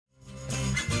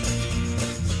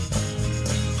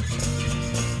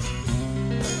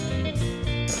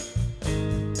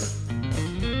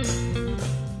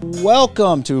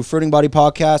Welcome to Fruiting Body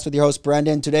Podcast with your host,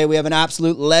 Brendan. Today we have an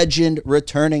absolute legend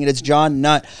returning, and it's Jon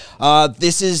Nutt.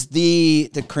 This is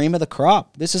the cream of the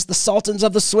crop. This is the Sultans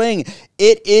of the Swing.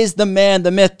 It is the man,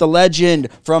 the myth, the legend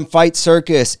from Fight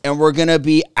Circus, and we're going to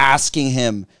be asking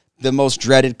him the most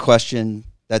dreaded question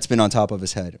that's been on top of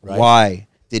his head. Right. Why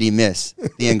did he miss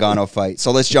the Ngannou fight?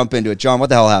 So let's jump into it. John, what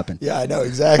the hell happened? Yeah, I know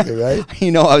exactly, right?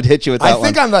 You know I would hit you with that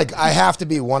one. I have to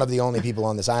be one of the only people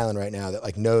on this island right now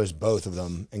that knows both of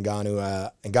them.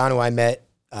 Ngannou I met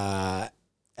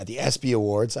at the ESPY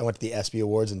Awards. I went to the ESPY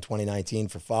Awards in 2019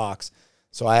 for Fox.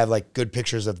 So I have good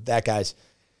pictures of that guy's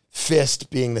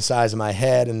fist being the size of my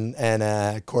head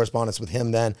and correspondence with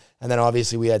him then. And then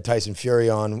obviously we had Tyson Fury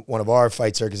on one of our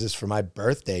Fight Circuses for my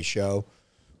birthday show,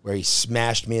 where he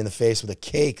smashed me in the face with a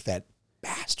cake, that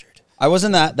bastard. I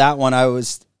wasn't at that one. I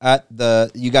was at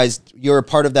you were a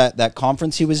part of that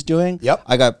conference he was doing. Yep.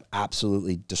 I got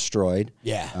absolutely destroyed.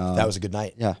 Yeah, that was a good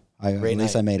night. Yeah, at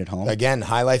least I made it home. Again,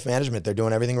 High Life Management, they're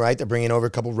doing everything right. They're bringing over a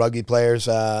couple rugby players,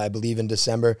 I believe, in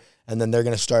December, and then they're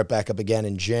going to start back up again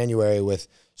in January with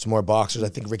some more boxers. I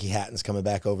think Ricky Hatton's coming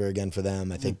back over again for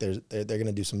them. I think they're going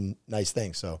to do some nice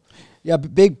things. So, yeah,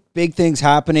 big things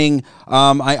happening.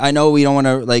 I know we don't want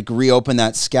to reopen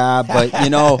that scab, but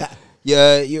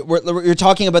you're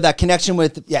talking about that connection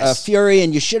with Fury,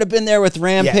 and you should have been there with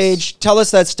Rampage. Yes. Tell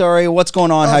us that story. What's going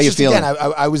on? How you feeling?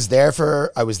 Again, I was there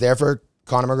for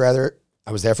Conor McGregor.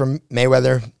 I was there for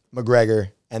Mayweather,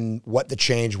 McGregor, and what the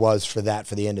change was for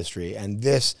the industry. And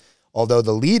this, although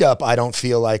the lead up I don't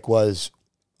feel like was,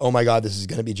 oh my God, this is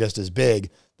going to be just as big.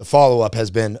 The follow-up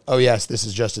has been, oh yes, this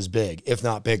is just as big, if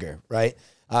not bigger, right?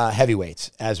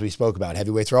 Heavyweights, as we spoke about.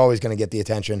 Heavyweights are always going to get the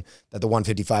attention that the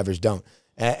 155ers don't.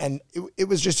 And it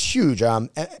was just huge.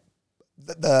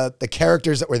 The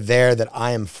characters that were there that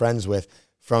I am friends with,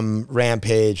 from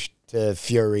Rampage to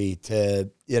Fury to,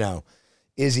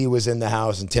 Izzy was in the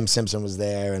house and Tim Simpson was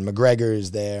there and McGregor is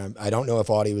there. I don't know if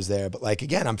Audie was there, but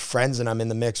again, I'm friends and I'm in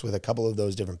the mix with a couple of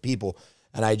those different people.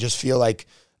 And I just feel like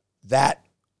that,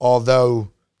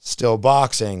 although still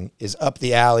boxing, is up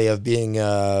the alley of being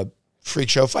a freak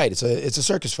show fight. It's a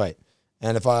circus fight.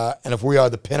 And if we are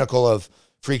the pinnacle of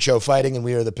freak show fighting and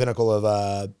we are the pinnacle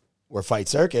of we're Fight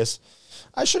Circus,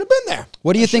 I should have been there.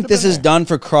 What do you think this has done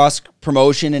for cross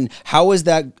promotion, and how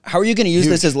are you going to use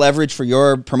this as leverage for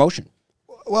your promotion?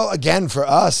 Well, again, for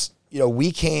us,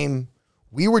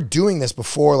 we were doing this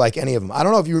before any of them. I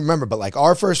don't know if you remember, but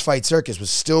our first Fight Circus was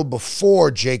still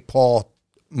before Jake Paul,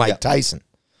 Mike Tyson,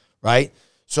 right?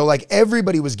 So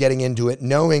everybody was getting into it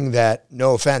knowing that,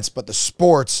 no offense, but the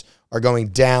sports are going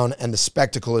down and the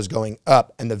spectacle is going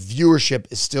up and the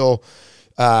viewership is still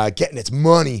getting its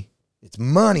money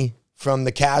from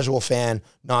the casual fan,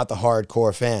 not the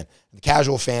hardcore fan. The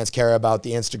casual fans care about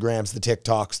the Instagrams, the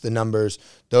TikToks, the numbers,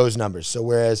 those numbers. So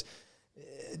whereas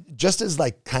just as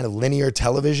kind of linear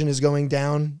television is going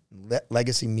down,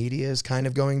 legacy media is kind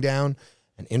of going down,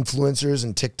 and influencers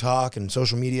and TikTok and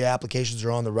social media applications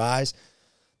are on the rise,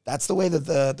 that's the way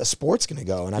that the sport's going to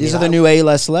go. And these are the new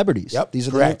A-list celebrities. Yep, these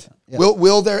are correct.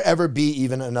 Will there ever be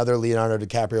even another Leonardo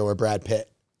DiCaprio or Brad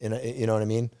Pitt? You know what I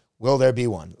mean? Will there be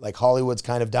one? Hollywood's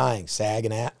kind of dying.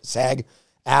 SAG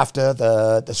after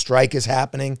the strike is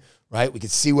happening, right? We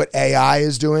could see what AI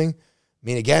is doing. I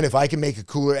mean, again, if I can make a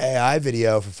cooler AI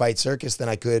video for Fight Circus than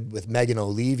I could with Megan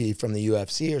O'Leary from the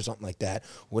UFC or something like that,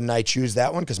 wouldn't I choose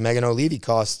that one? Because Megan O'Leary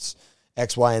costs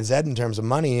X, Y, and Z in terms of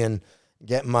money, and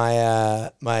get my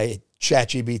my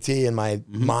ChatGPT and my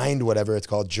mind, whatever it's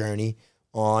called, journey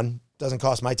on, doesn't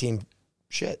cost my team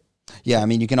shit. Yeah, I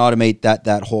mean, you can automate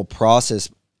that whole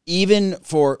process. Even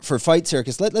for Fight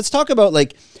Circus, let's talk about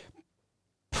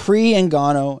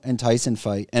pre-Ngannou and Tyson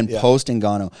fight and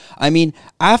post-Ngannou. I mean,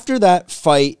 after that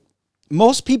fight,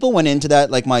 most people went into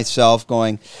that, like myself,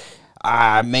 going,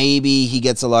 maybe he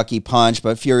gets a lucky punch,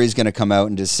 but Fury's going to come out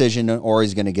in decision or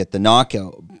he's going to get the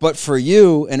knockout. But for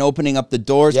you, and opening up the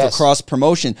doors for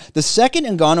cross-promotion, the second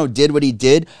Ngannou did what he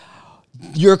did,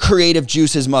 your creative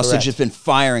juices must have just been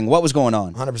firing. What was going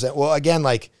on? 100%. Well, again,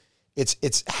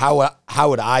 it's how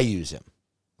would I use him?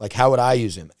 How would I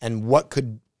use him? And what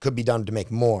could be done to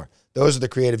make more? Those are the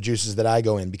creative juices that I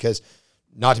go in, because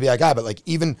not to be that guy, but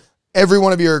even every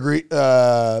one of your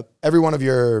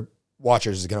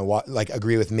watchers is going to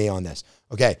agree with me on this.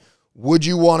 Okay, would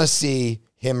you want to see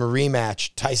him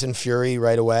rematch Tyson Fury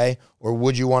right away, or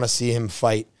would you want to see him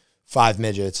fight 5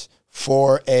 midgets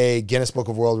for a Guinness Book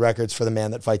of World Records for the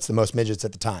man that fights the most midgets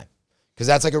at the time? Because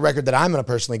that's a record that I'm going to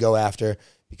personally go after,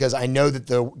 because I know that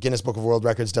the Guinness Book of World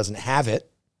Records doesn't have it,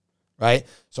 right?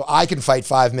 So I can fight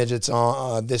 5 midgets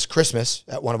on this Christmas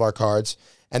at one of our cards,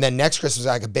 and then next Christmas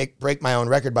I could break my own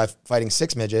record by fighting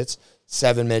 6 midgets,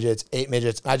 7 midgets, 8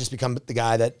 midgets. I just become the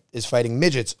guy that is fighting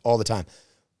midgets all the time.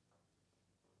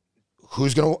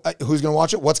 Who's gonna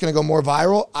watch it? What's gonna go more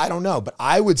viral? I don't know, but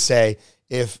I would say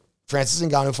if Francis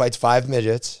Ngannou fights 5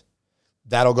 midgets,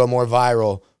 that'll go more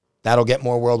viral. That'll get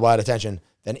more worldwide attention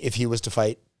than if he was to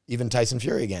fight even Tyson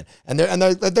Fury again. And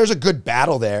there's a good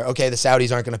battle there. Okay, the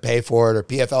Saudis aren't going to pay for it, or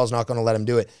PFL is not going to let him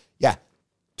do it. Yeah,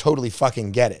 totally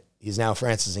fucking get it. He's now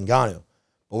Francis Ngannou.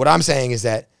 But what I'm saying is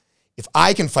that if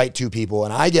I can fight 2 people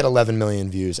and I get 11 million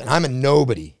views and I'm a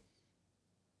nobody,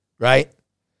 right?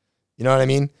 You know what I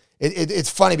mean? It's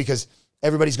funny because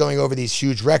everybody's going over these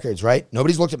huge records, right?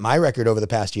 Nobody's looked at my record over the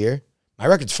past year. My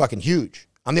record's fucking huge.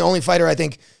 I'm the only fighter, I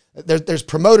think. There's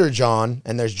promoter John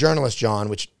and there's journalist John,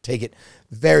 which take it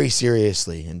very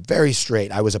seriously and very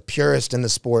straight. I was a purist in the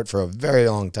sport for a very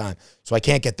long time, so I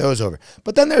can't get those over.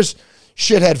 But then there's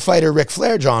shithead fighter Ric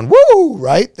Flair John, woo,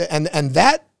 right? And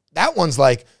that one's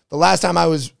like, the last time I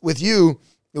was with you,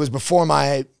 it was before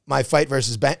my fight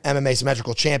versus MMA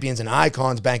symmetrical champions and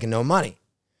icons banking no money.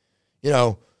 You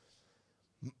know,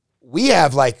 we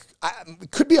have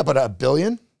it could be up at 1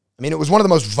 billion. I mean, it was one of the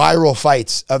most viral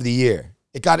fights of the year.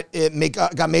 It got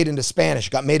made into Spanish,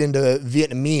 got made into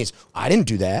Vietnamese. I didn't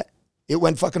do that. It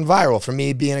went fucking viral for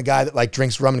me being a guy that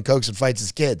drinks rum and cokes and fights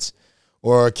his kids,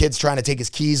 or kids trying to take his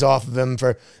keys off of him.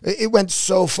 It went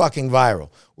so fucking viral,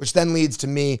 which then leads to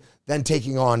me then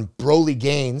taking on Broly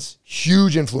Gaines,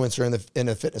 huge influencer in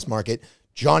the fitness market,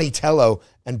 Johnny Tello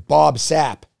and Bob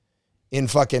Sapp in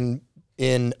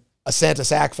a Santa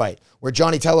Sack fight where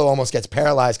Johnny Tello almost gets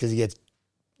paralyzed because he gets,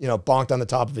 bonked on the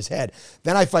top of his head.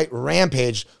 Then I fight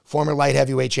Rampage, former light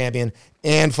heavyweight champion,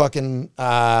 and fucking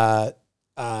Bob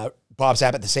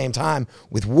Sapp at the same time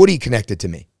with Woody connected to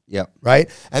me. Yep.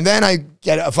 Right? And then I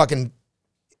get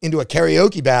into a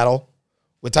karaoke battle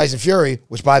with Tyson Fury,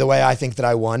 which, by the way, I think that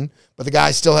I won, but the guy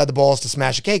still had the balls to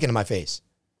smash a cake into my face.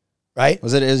 Right? It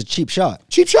was a cheap shot.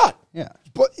 Cheap shot. Yeah.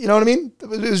 But you know what I mean?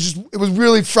 It was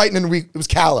really frightening and weak. It was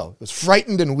callow. It was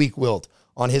frightened and weak-willed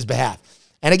on his behalf.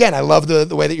 And again, I love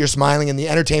the way that you're smiling and the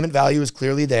entertainment value is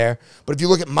clearly there. But if you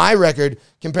look at my record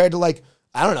compared to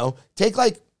I don't know, take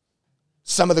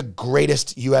some of the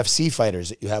greatest UFC fighters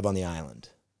that you have on the island.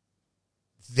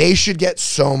 They should get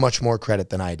so much more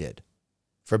credit than I did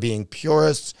for being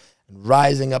purists and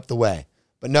rising up the way.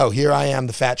 But no, here I am,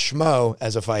 the fat schmo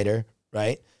as a fighter,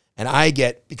 right? And I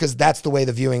get, because that's the way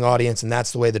the viewing audience and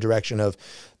that's the way the direction of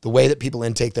the way that people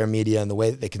intake their media and the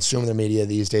way that they consume their media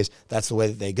these days, that's the way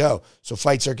that they go. So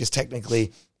Fight Circus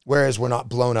technically, whereas we're not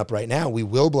blown up right now, we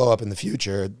will blow up in the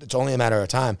future. It's only a matter of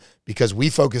time because we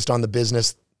focused on the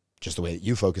business just the way that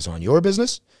you focus on your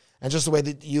business and just the way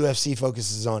that the UFC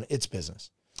focuses on its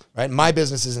business, right? My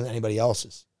business isn't anybody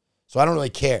else's. So I don't really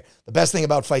care. The best thing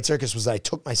about Fight Circus was that I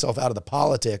took myself out of the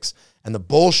politics and the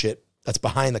bullshit that's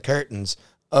behind the curtains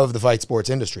of the fight sports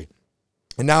industry.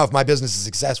 And now if my business is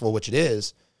successful, which it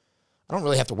is, I don't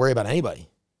really have to worry about anybody.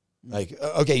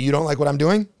 Okay, you don't like what I'm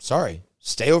doing? Sorry.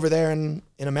 Stay over there in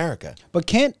America. But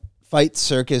can't Fight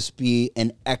Circus be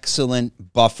an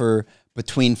excellent buffer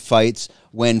between fights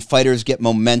when fighters get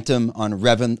momentum on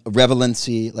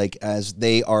relevancy, as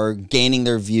they are gaining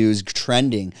their views,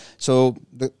 trending? So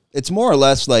it's more or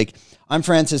less I'm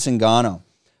Francis Ngannou.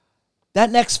 That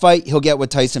next fight he'll get with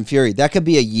Tyson Fury, that could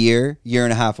be a year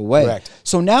and a half away. Correct.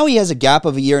 So now he has a gap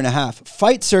of a year and a half.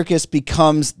 Fight Circus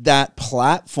becomes that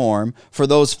platform for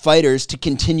those fighters to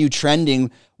continue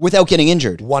trending without getting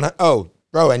injured.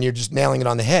 Bro, and you're just nailing it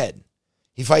on the head.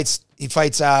 He fights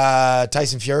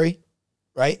Tyson Fury,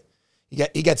 right? He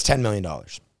gets $10 million,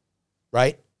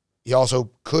 right? He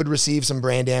also could receive some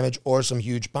brand damage or some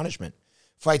huge punishment.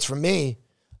 Fights for me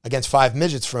against 5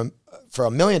 midgets for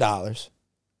 $1 million.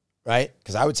 Right?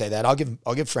 Because I would say that I'll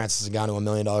give Francis Ngannou $1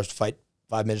 million to fight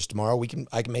 5 midgets tomorrow.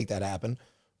 I can make that happen,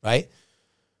 right?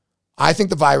 I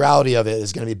think the virality of it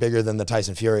is going to be bigger than the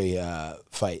Tyson Fury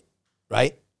fight,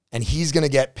 right? And he's going to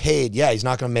get paid. Yeah, he's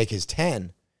not going to make his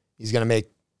 10. He's going to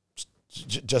make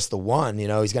just the 1. He's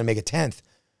going to make a 10th.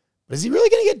 But is he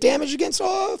really going to get damaged against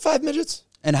 5 midgets?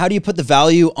 And how do you put the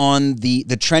value on the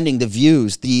trending, the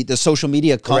views, the social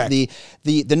media,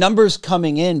 the numbers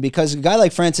coming in? Because a guy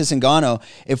like Francis Ngannou,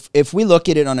 if we look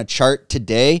at it on a chart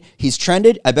today, he's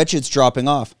trended. I bet you it's dropping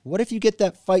off. What if you get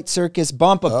that Fight Circus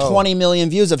bump of 20 million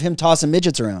views of him tossing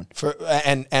midgets around?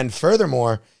 And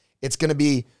furthermore, it's going to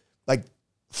be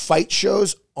fight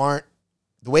shows aren't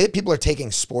the way that people are taking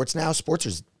sports now. Sports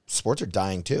are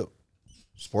dying too.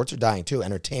 Sports are dying too.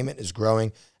 Entertainment is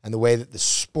growing, and the way that the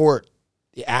sport.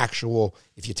 The actual,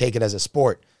 if you take it as a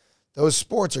sport, those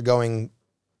sports are going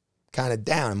kind of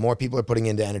down, and more people are putting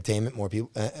into entertainment, more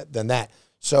people than that.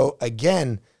 So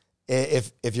again,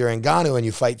 if you're Ngannou and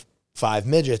you fight 5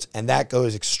 midgets and that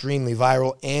goes extremely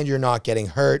viral and you're not getting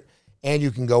hurt and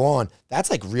you can go on, that's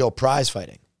like real prize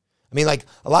fighting. I mean, like,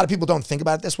 a lot of people don't think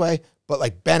about it this way, but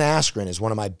like Ben Askren is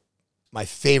one of my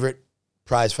favorite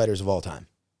prize fighters of all time,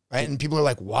 right? And people are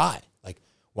like, why? Like,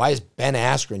 why is Ben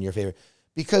Askren your favorite?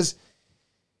 Because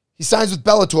he signs with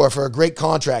Bellator for a great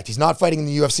contract. He's not fighting in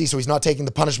the UFC, so he's not taking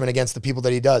the punishment against the people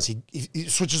that he does. He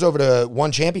switches over to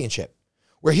one championship,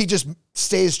 where he just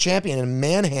stays champion and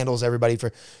manhandles everybody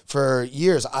for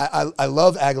years. I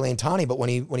love Aguilane Tani, but when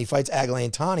he fights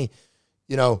Aguilane Tani,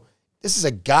 you know, this is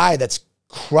a guy that's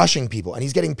crushing people, and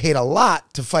he's getting paid a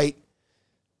lot to fight,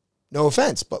 no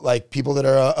offense, but like people that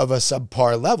are of a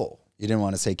subpar level. You didn't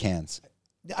want to say cans.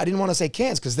 I didn't want to say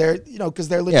cans because they're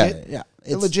legit. Yeah.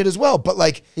 They're legit as well. But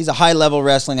like, he's a high-level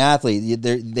wrestling athlete.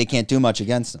 They can't do much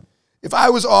against him. If I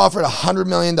was offered $100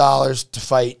 million to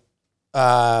fight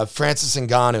Francis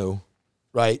Ngannou,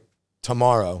 right,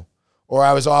 tomorrow, or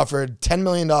I was offered $10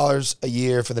 million a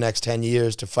year for the next 10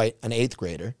 years to fight an 8th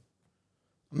grader,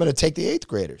 I'm going to take the 8th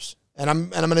graders. And I'm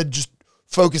going to just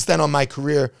focus then on my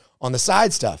career on the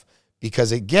side stuff.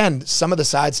 Because again, some of the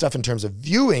side stuff in terms of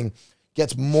viewing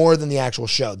gets more than the actual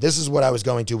show. This is what I was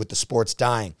going to with the sports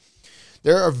dying.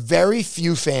 There are very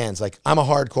few fans. Like, I'm a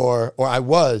hardcore, or I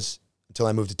was until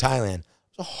I moved to Thailand.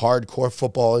 I was a hardcore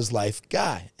football is life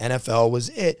guy. NFL was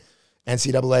it.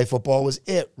 NCAA football was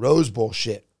it. Rose Bowl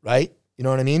shit, right? You know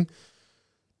what I mean?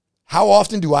 How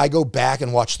often do I go back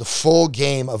and watch the full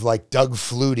game of like Doug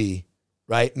Flutie,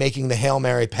 right, making the Hail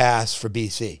Mary pass for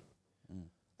BC?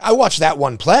 I watch that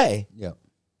one play. Yeah.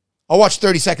 I'll watch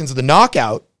 30 seconds of the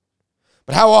knockout.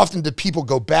 But how often do people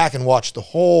go back and watch the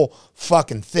whole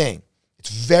fucking thing? It's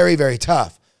very, very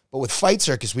tough. But with Fight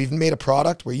Circus, we've made a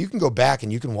product where you can go back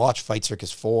and you can watch Fight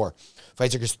Circus 4,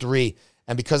 Fight Circus 3.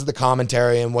 And because of the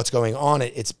commentary and what's going on,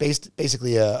 it's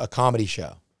basically a comedy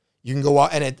show. You can go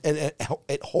watch, and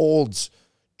it holds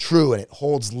true, and it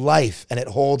holds life, and it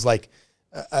holds like,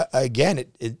 again,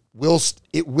 it will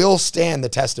stand the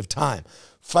test of time.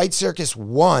 Fight Circus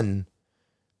 1,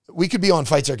 we could be on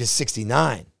Fight Circus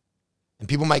 69. And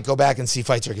people might go back and see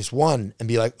Fight Circus 1 and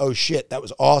be like, oh shit, that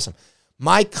was awesome.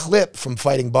 My clip from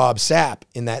fighting Bob Sapp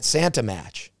in that Santa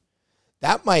match,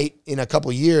 that might, in a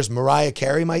couple of years, Mariah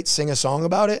Carey might sing a song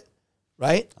about it,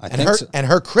 right? I think so. And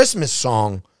her Christmas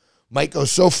song might go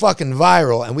so fucking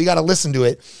viral, and we got to listen to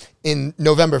it in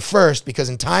November 1st because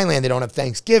in Thailand they don't have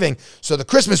Thanksgiving, so the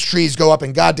Christmas trees go up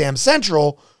in goddamn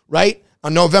Central, right?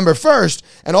 On November 1st,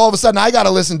 and all of a sudden I got to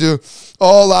listen to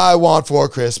All I Want for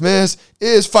Christmas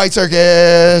is Fight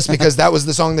Circus because that was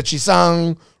the song that she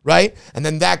sung, right? And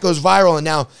then that goes viral, and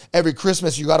now every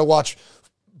Christmas you got to watch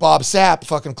Bob Sapp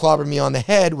fucking clobber me on the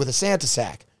head with a Santa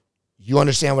sack. You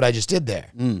understand what I just did there?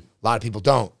 A lot of people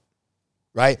don't,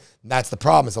 right? And that's the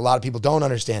problem, is a lot of people don't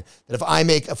understand that if I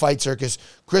make a Fight Circus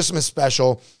Christmas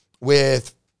special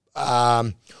with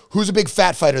who's a big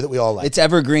fat fighter that we all like? It's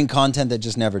evergreen content that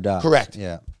just never dies. Correct.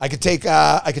 Yeah. I could take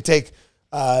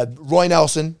Roy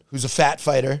Nelson, who's a fat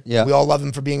fighter. Yeah. We all love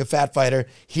him for being a fat fighter.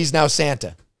 He's now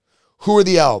Santa. Who are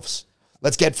the elves?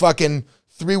 Let's get fucking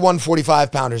 3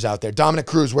 145-pounders out there. Dominic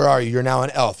Cruz, where are you? You're now an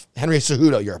elf. Henry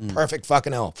Cejudo, you're a perfect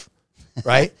fucking elf.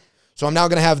 Right? So I'm now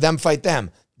going to have them fight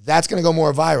them. That's going to go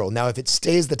more viral. Now, if it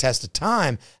stays the test of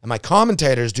time and my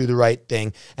commentators do the right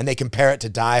thing and they compare it to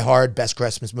Die Hard, best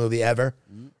Christmas movie ever,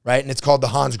 right? And it's called the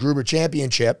Hans Gruber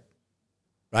Championship,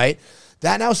 right?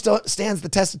 That now still stands the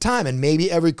test of time. And maybe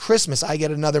every Christmas I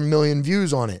get another 1 million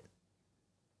views on it,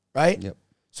 right? Yep.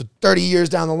 So 30 years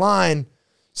down the line,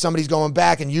 somebody's going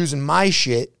back and using my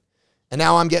shit, and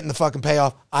now I'm getting the fucking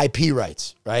payoff. IP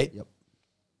rights, right? Yep.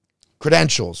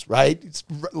 Credentials, right?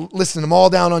 Listing them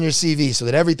all down on your CV so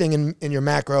that everything in your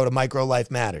macro to micro life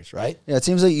matters, right? Yeah, it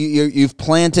seems like you've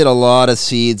planted a lot of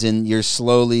seeds and you're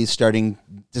slowly starting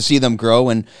to see them grow.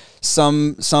 And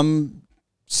some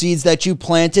seeds that you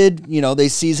planted, you know, they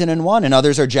season in one, and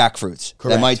others are jackfruits.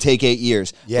 Correct. That might take 8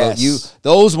 years. Yes. But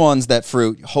those ones that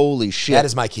fruit, holy shit. That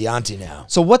is my Chianti now.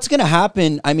 So what's going to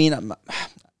happen? I mean,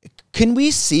 can we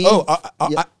see?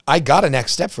 I got a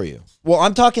next step for you. Well,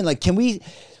 I'm talking like, can we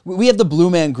have the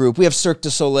Blue Man Group, we have Cirque du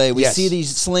Soleil, we Yes. see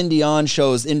these Celine Dion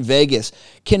shows in Vegas.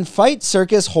 Can Fight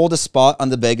Circus hold a spot on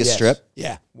the Vegas Yes. Strip?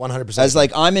 Yeah, 100%. As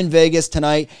like, I'm in Vegas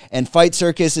tonight, and Fight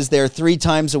Circus is there 3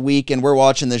 times a week, and we're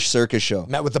watching this circus show.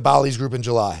 Met with the Bally's group in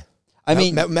July. I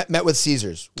mean, met with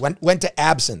Caesars. Went to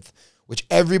Absinthe, which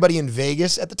everybody in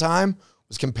Vegas at the time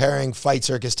was comparing Fight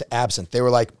Circus to Absinthe. They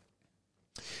were like,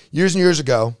 years and years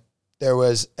ago, there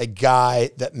was a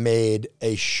guy that made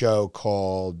a show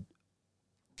called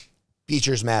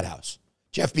Beecher's Madhouse.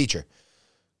 Jeff Beecher.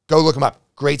 Go look him up.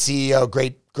 Great CEO,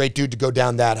 great dude to go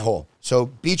down that hole. So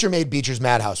Beecher made Beecher's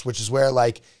Madhouse, which is where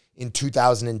like in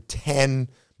 2010,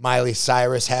 Miley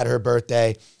Cyrus had her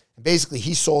birthday. And basically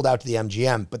he sold out to the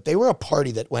MGM, but they were a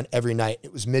party that went every night.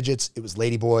 It was midgets. It was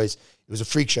ladyboys. It was a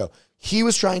freak show. He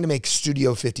was trying to make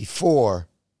Studio 54,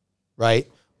 right?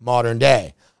 Modern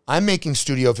day. I'm making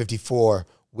Studio 54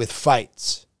 with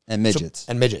fights. And midgets.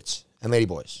 And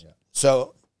ladyboys. Yeah.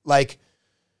 So like,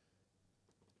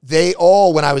 they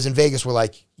all, when I was in Vegas, were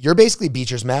like, you're basically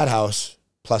Beecher's Madhouse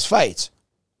plus fights.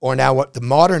 Or now what the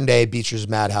modern day Beecher's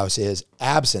Madhouse is,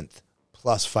 Absinthe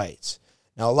plus fights.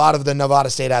 Now, a lot of the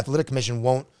Nevada State Athletic Commission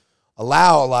won't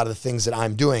allow a lot of the things that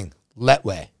I'm doing.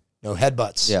 Letway, no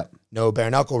headbutts, no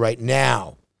bare knuckle right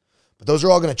now. But those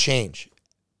are all going to change.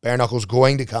 Bare knuckle's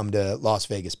going to come to Las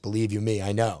Vegas. Believe you me,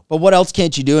 I know. But what else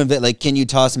can't you do? Like, can you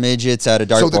toss midgets at a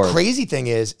dartboard? So the crazy thing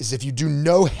is if you do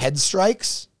no head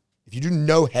strikes, you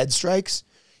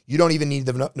don't even need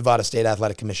the Nevada State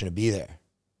Athletic Commission to be there.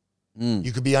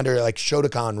 You could be under like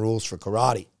Shotokan rules for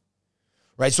karate,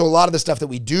 right? So a lot of the stuff that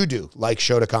we do, like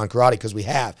Shotokan karate, because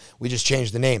we just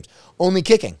changed the names. Only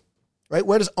kicking, right?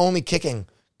 Where does only kicking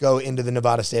go into the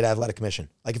Nevada State Athletic Commission?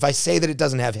 Like if I say that it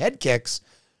doesn't have head kicks,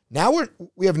 now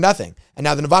we have nothing. And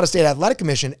now the Nevada State Athletic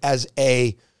Commission as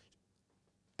a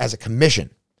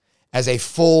commission, as a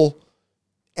full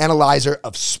analyzer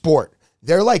of sport,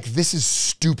 they're like, this is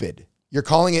stupid. You're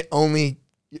calling it only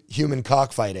human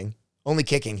cockfighting, only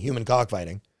kicking, human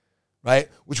cockfighting, right?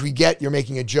 Which we get, you're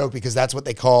making a joke because that's what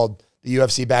they called the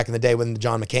UFC back in the day when the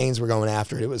John McCains were going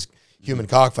after it. It was human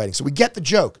cockfighting. So we get the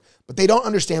joke, but they don't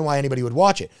understand why anybody would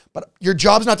watch it. But your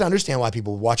job's not to understand why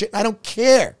people would watch it. And I don't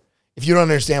care if you don't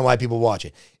understand why people watch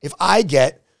it. If I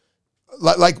get,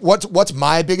 like what's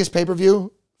my biggest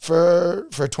pay-per-view for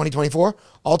 2024?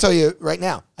 I'll tell you right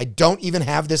now, I don't even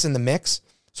have this in the mix.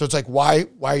 So it's like, why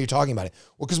are you talking about it?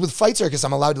 Well, because with Fight Circus,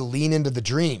 I'm allowed to lean into the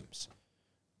dreams,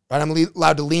 right? I'm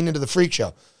allowed to lean into the freak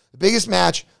show. The biggest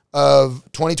match of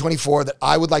 2024 that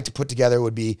I would like to put together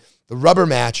would be the rubber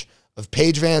match of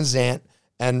Paige Van Zant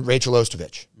and Rachel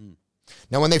Ostovich.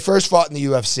 Now, when they first fought in the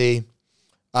UFC,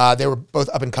 they were both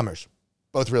up-and-comers,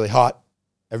 both really hot.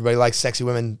 Everybody likes sexy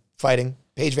women fighting.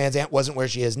 Paige Van Zant wasn't where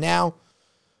she is now.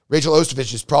 Rachel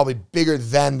Ostovich is probably bigger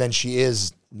then than she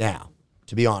is now,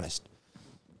 to be honest.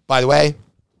 By the way,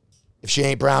 if she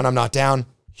ain't brown, I'm not down.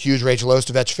 Huge Rachel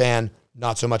Ostovich fan.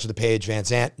 Not so much of the Paige Van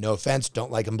Zant. No offense. Don't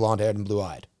like him blonde-haired and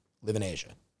blue-eyed. Live in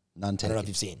Asia. None I don't know if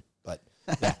you've seen, but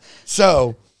yeah.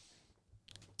 So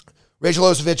Rachel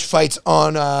Ostovich fights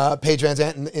on Paige Van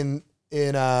Zant in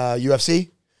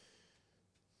UFC.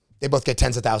 They both get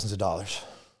tens of thousands of dollars,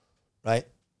 right?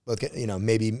 Both get,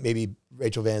 maybe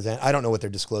Rachel Van Zant. I don't know what their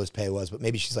disclosed pay was, but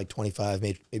maybe she's like 25.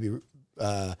 Maybe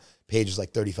Paige is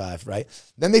like 35, right?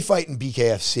 Then they fight in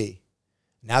BKFC.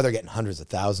 Now they're getting hundreds of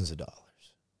thousands of dollars,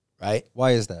 right?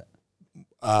 Why is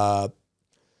that?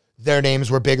 Their names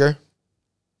were bigger.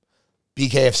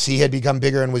 BKFC had become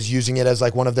bigger and was using it as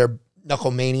like one of their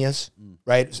knuckle manias,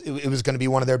 right? It was going to be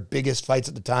one of their biggest fights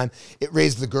at the time. It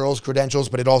raised the girls' credentials,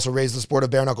 but it also raised the sport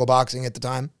of bare knuckle boxing at the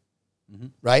time,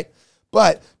 right?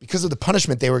 But because of the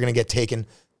punishment they were going to get taken,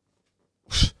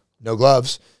 no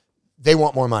gloves, they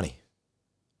want more money.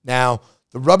 Now,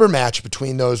 the rubber match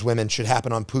between those women should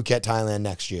happen on Phuket, Thailand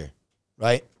next year,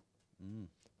 right?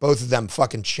 Both of them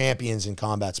fucking champions in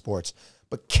combat sports.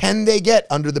 But can they get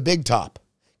under the big top?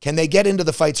 Can they get into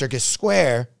the Fight Circus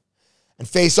square and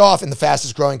face off in the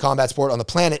fastest growing combat sport on the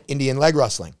planet, Indian leg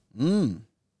wrestling?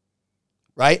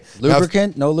 Right?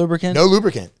 Lubricant? No lubricant? No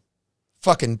lubricant.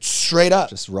 Fucking straight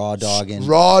up. Just raw dogging.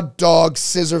 Raw dog,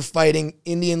 scissor fighting,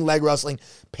 Indian leg wrestling,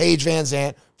 Paige Van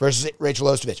Zant versus Rachel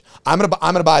Ostovich. I'm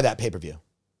gonna buy that pay-per-view.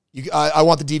 I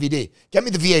want the DVD. Get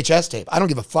me the VHS tape. I don't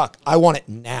give a fuck. I want it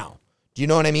now. Do you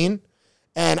know what I mean?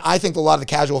 And I think a lot of the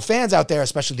casual fans out there,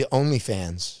 especially the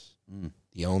OnlyFans,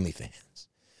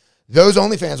 those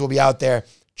OnlyFans will be out there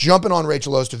jumping on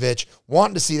Rachel Ostovich,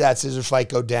 wanting to see that scissor fight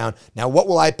go down. Now, what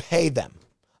will I pay them?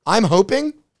 I'm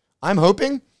hoping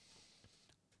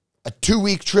a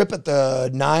 2-week trip at the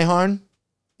Nihon,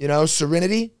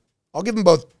 Serenity. I'll give them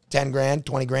both 10 grand,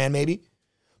 20 grand maybe.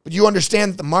 But you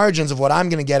understand that the margins of what I'm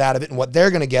going to get out of it and what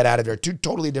they're going to get out of it are two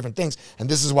totally different things. And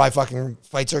this is why fucking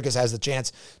Fight Circus has the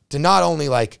chance to not only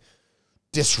like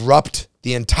disrupt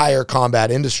the entire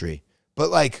combat industry, but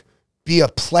like be a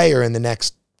player in the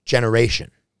next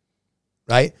generation.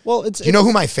 Right? Well, do you know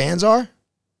who my fans are?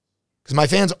 Because my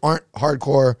fans aren't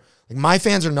hardcore. Like my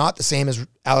fans are not the same as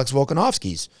Alex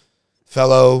Volkanovski's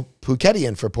fellow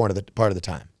Phuketian for part of the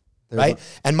time. Right?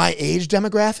 And my age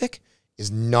demographic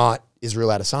is not Israel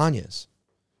Adesanya's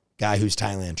guy who's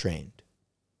Thailand trained.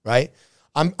 right?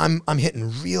 I'm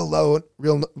hitting real low,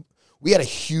 we had a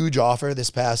huge offer this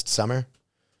past summer,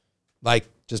 like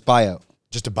Just buyout.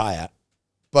 just a buyout.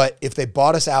 But if they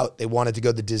bought us out, they wanted to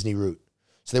go the Disney route.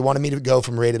 So they wanted me to go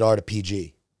from rated R to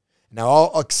PG. Now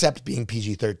I'll accept being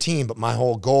PG-13, but my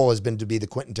whole goal has been to be the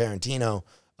Quentin Tarantino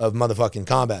of motherfucking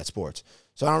combat sports.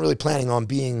 So I'm not really planning on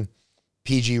being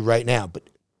PG right now, but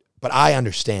I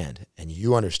understand and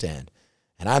you understand.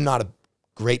 And I'm not a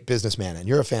great businessman and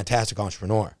you're a fantastic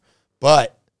entrepreneur.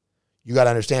 But you got to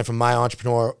understand from my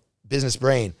entrepreneur business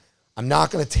brain, I'm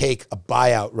not going to take a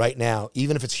buyout right now,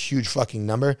 even if it's a huge fucking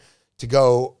number, to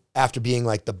go after being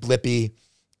like the Blippi,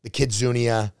 the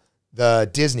Kidzunia, the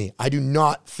Disney. I do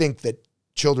not think that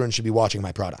children should be watching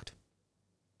my product.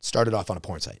 Started off on a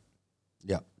porn site.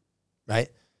 Yeah. Right?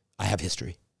 I have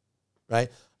history. Right?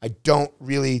 I don't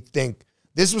really think,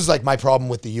 this was like my problem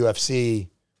with the UFC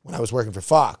when I was working for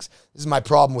Fox. This is my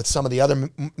problem with some of the other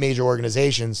major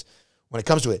organizations when it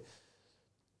comes to it.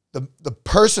 The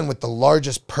person with the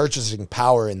largest purchasing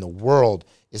power in the world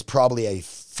is probably a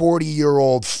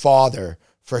 40-year-old father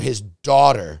for his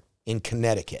daughter in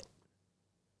Connecticut.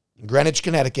 In Greenwich,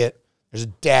 Connecticut, there's a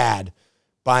dad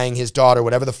buying his daughter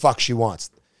whatever the fuck she wants.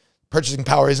 Purchasing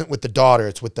power isn't with the daughter,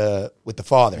 it's with the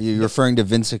father. You referring to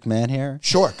Vince McMahon here?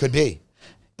 Sure, could be.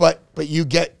 But you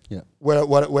get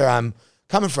where I'm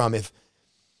coming from.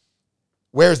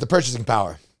 Where's the purchasing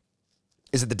power?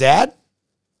 Is it the dad?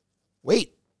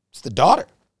 Wait, it's the daughter.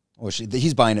 Well,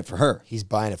 he's buying it for her. He's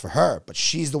buying it for her, but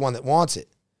she's the one that wants it.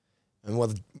 And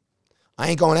well, I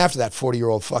ain't going after that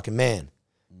 40-year-old fucking man.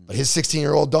 But his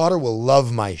 16-year-old daughter will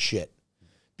love my shit.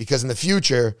 Because in the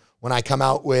future, when I come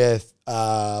out with,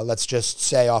 let's just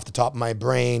say off the top of my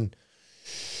brain,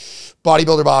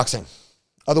 bodybuilder boxing,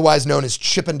 otherwise known as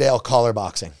Chippendale collar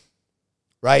boxing,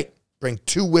 right? Bring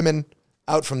 2 women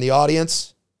out from the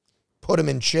audience, put them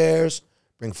in chairs,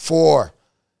 bring 4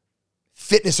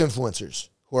 fitness influencers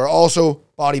who are also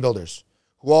bodybuilders,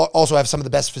 who also have some of the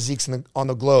best physiques on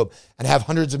the globe and have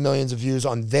hundreds of millions of views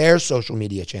on their social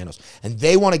media channels. And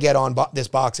they want to get on this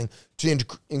boxing to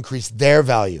increase their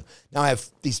value. Now I have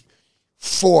these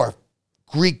 4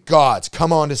 Greek gods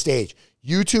come onto stage.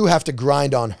 You 2 have to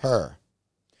grind on her.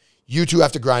 You 2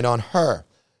 have to grind on her.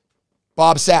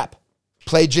 Bob Sapp,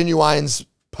 play Genuine's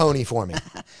pony for me.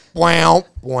 Wow,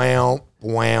 wow,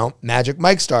 wow. Magic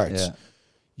Mike starts. Yeah.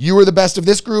 You are the best of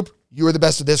this group. You are the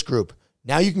best of this group.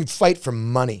 Now you can fight for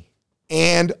money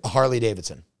and a Harley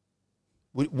Davidson.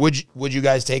 Would you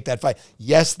guys take that fight?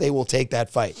 Yes, they will take that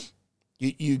fight.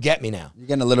 You get me now. You're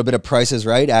getting a little bit of Price is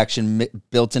Right action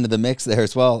built into the mix there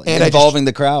as well, and involving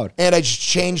the crowd. And I just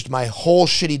changed my whole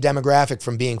shitty demographic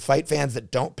from being fight fans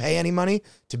that don't pay any money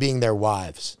to being their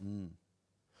wives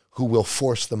who will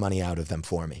force the money out of them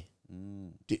for me.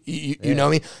 You know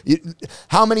me?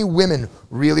 How many women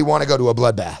really want to go to a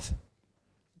bloodbath?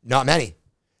 Not many.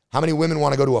 How many women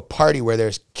want to go to a party where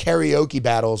there's karaoke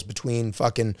battles between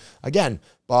fucking, again,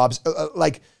 Bob's,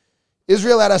 like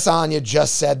Israel Adesanya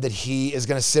just said that he is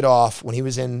going to sit off when he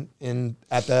was at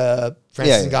the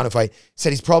Francis Ngannou fight. Said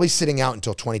he's probably sitting out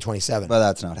until 2027. But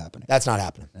that's not happening. That's not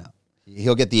happening. No.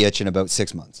 He'll get the itch in about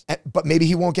 6 months. But maybe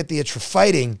he won't get the itch for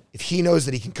fighting if he knows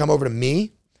that he can come over to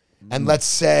me and let's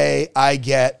say I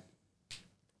get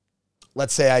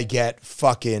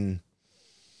fucking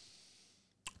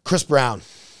Chris Brown.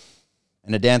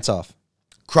 And a dance-off.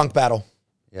 Crunk battle.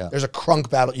 Yeah. There's a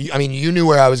crunk battle. You knew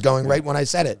where I was going right when I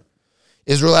said it.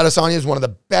 Israel Adesanya is one of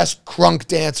the best crunk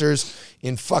dancers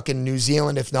in fucking New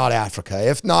Zealand, if not Africa,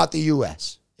 if not the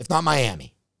U.S., if not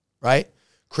Miami, right?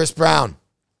 Chris Brown.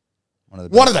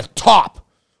 One of the top.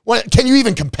 Can you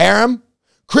even compare him?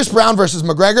 Chris Brown versus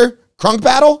McGregor, crunk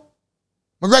battle?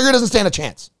 McGregor doesn't stand a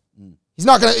chance. He's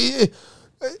not going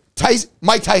to...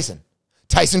 Mike Tyson.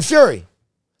 Tyson Fury.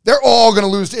 They're all going to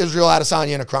lose to Israel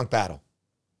Adesanya in a crunk battle.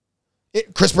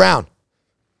 Chris Brown.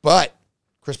 But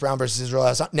Chris Brown versus Israel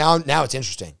Adesanya. Now it's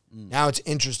interesting. Now it's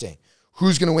interesting.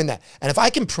 Who's going to win that? And if I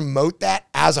can promote that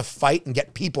as a fight and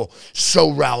get people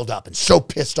so riled up and so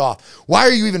pissed off, why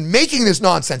are you even making this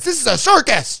nonsense? This is a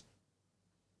circus.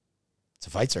 It's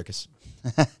a fight circus.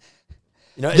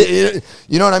 You know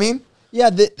what I mean? Yeah,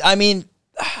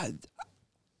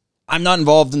 I'm not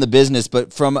involved in the business,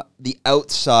 but from the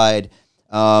outside,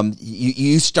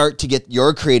 you start to get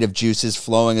your creative juices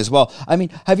flowing as well. I mean,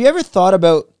 have you ever thought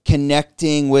about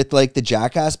connecting with like the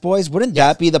Jackass Boys? Wouldn't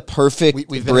that be the perfect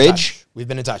bridge? We've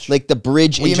been in touch. Like the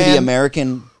bridge into the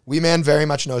American... Wee Man very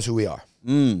much knows who we are.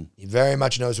 He very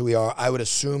much knows who we are. I would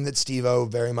assume that Steve-O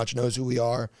very much knows who we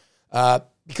are.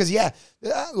 Because,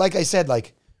 like I said,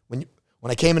 like when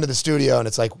I came into the studio and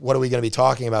it's like, what are we going to be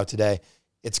talking about today?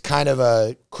 it's kind of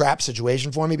a crap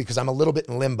situation for me because I'm a little bit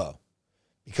in limbo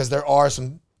because there are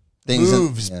some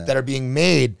moves that are being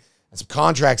made and some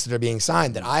contracts that are being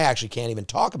signed that I actually can't even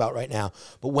talk about right now.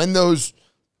 But when those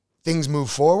things move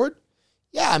forward,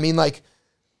 I mean, like,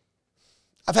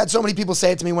 I've had so many people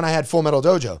say it to me when I had Full Metal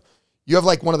Dojo. You have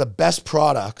like one of the best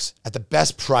products at the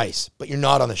best price, but you're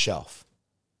not on the shelf.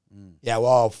 Yeah,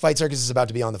 well, Fight Circus is about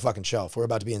to be on the fucking shelf. We're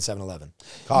about to be in 7-Eleven,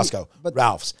 Costco,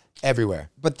 Ralph's, everywhere.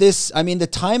 But this, I mean, the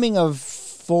timing of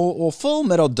Full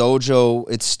Metal Dojo,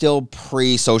 it's still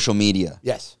pre-social media.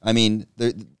 Yes. I mean,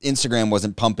 Instagram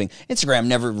wasn't pumping.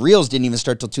 Reels didn't even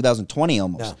start till 2020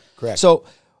 almost. No, correct. So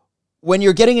when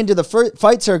you're getting into the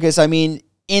Fight Circus, I mean,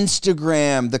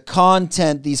 Instagram, the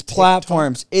content, these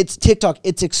platforms, it's TikTok,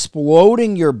 it's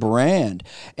exploding your brand.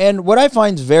 And what I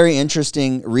find very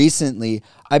interesting recently,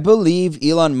 I believe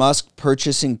Elon Musk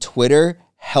purchasing Twitter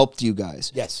helped you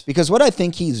guys. Yes. Because what I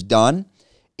think he's done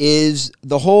is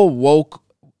the whole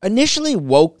the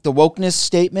wokeness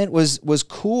statement was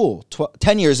cool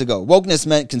 10 years ago. Wokeness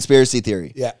meant conspiracy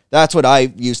theory. Yeah. That's what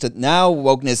I used to. Now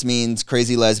wokeness means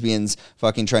crazy lesbians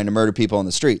fucking trying to murder people on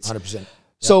the streets. 100%.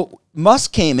 So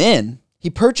Musk came in,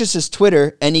 he purchases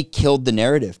Twitter, and he killed the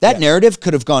narrative. That narrative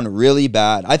could have gone really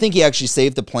bad. I think he actually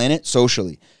saved the planet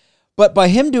socially. But by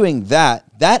him doing that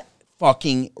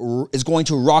fucking is going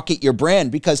to rocket your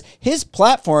brand because his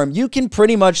platform, you can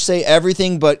pretty much say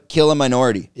everything but kill a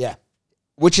minority. Yeah.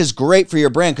 Which is great for your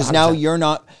brand because now you're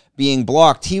not being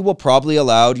blocked. He will probably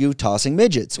allow you tossing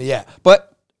midgets. Yeah.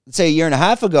 But say a year and a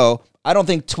half ago, I don't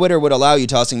think Twitter would allow you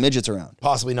tossing midgets around.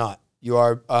 Possibly not. You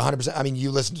are 100%. I mean, you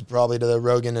listened probably to the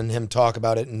Rogan and him talk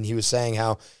about it, and he was saying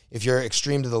how if you're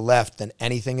extreme to the left, then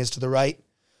anything is to the right.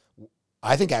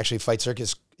 I think actually Fight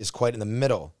Circus is quite in the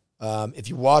middle. If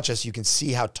you watch us, you can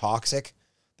see how toxic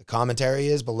the commentary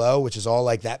is below, which is all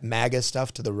like that MAGA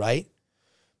stuff to the right.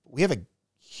 We have a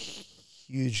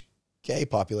huge gay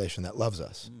population that loves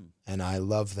us, and I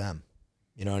love them.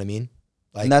 You know what I mean?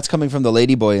 Like, and that's coming from the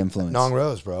Ladyboy influence. Nong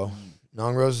Rose, bro.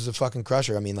 Nong Rose is a fucking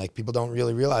crusher. I mean, like, people don't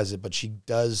really realize it, but she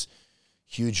does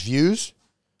huge views,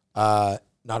 not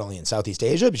only in Southeast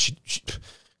Asia, but she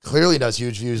clearly does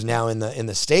huge views now in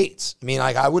the States. I mean,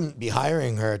 like, I wouldn't be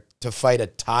hiring her to fight a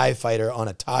Thai fighter on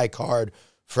a Thai card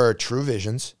for True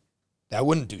Visions. That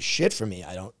wouldn't do shit for me,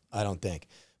 I don't think.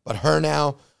 But her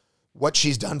now, what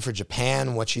she's done for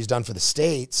Japan, what she's done for the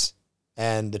States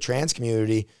and the trans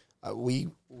community, we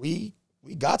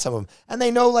got some of them. And they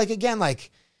know, like, again,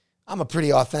 like, I'm a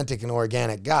pretty authentic and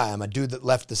organic guy. I'm a dude that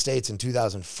left the States in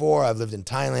 2004. I've lived in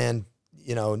Thailand.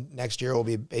 You know, next year will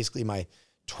be basically my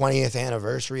 20th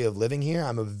anniversary of living here.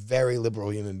 I'm a very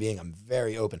liberal human being. I'm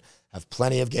very open. I have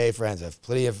plenty of gay friends. I have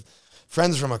plenty of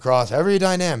friends from across every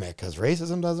dynamic because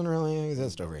racism doesn't really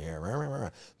exist over here.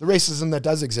 The racism that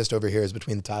does exist over here is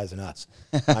between the Thais and us.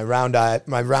 My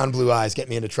round blue eyes get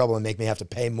me into trouble and make me have to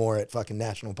pay more at fucking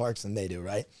national parks than they do,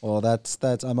 right? Well, that's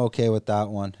I'm okay with that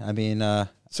one. I mean,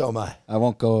 so am I. I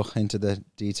won't go into the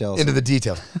details.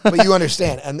 But you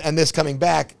understand. And this coming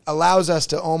back allows us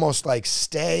to almost like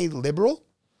stay liberal,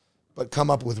 but come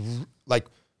up with like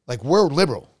we're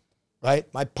liberal, right?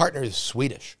 My partner is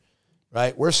Swedish,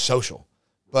 right? We're social.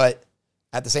 But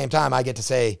at the same time, I get to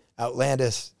say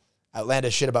outlandish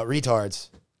shit about retards,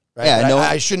 right? Yeah, no,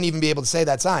 I shouldn't even be able to say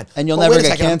that sign. And you'll never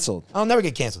get canceled. I'll never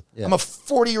get canceled. Yeah. I'm a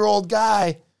 40-year-old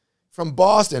guy from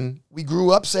Boston. We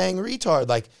grew up saying retard.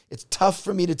 Like, it's tough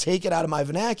for me to take it out of my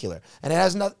vernacular. And it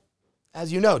has not,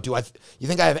 as you know, you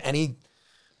think I have any,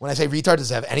 when I say retard,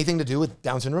 does it have anything to do with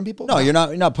Down syndrome people? No, you're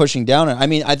not pushing down on it. I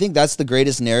mean, I think that's the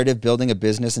greatest narrative, building a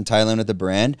business in Thailand with a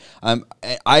brand.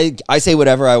 I say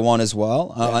whatever I want as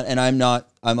well. And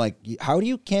I'm like,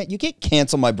 you can't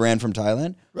cancel my brand from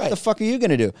Thailand. Right. What the fuck are you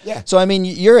going to do? Yeah. So, I mean,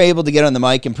 you're able to get on the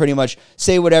mic and pretty much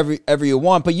say whatever you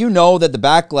want, but you know that the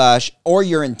backlash or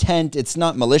your intent, it's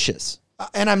not malicious.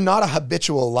 And I'm not a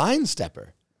habitual line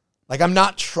stepper. Like, I'm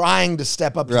not trying to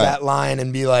step up to that line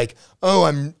and be like, oh,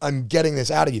 I'm getting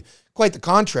this out of you. Quite the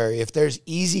contrary. If there's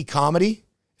easy comedy,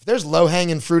 if there's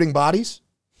low-hanging fruiting bodies,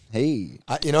 hey,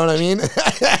 you know what I mean?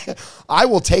 I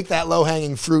will take that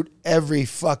low-hanging fruit every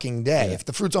fucking day. Yeah. If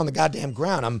the fruit's on the goddamn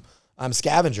ground, I'm a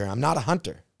scavenger. I'm not a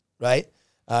hunter, right?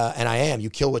 And I am. You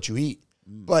kill what you eat.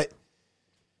 But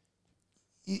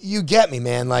you get me,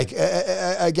 man. Like,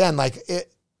 again, like,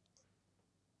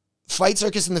 Fight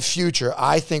Circus in the future,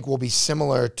 I think, will be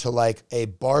similar to like a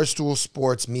Barstool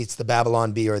Sports meets the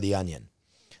Babylon Bee or the Onion.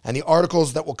 And the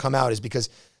articles that will come out is because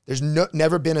there's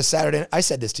never been a Saturday. I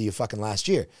said this to you fucking last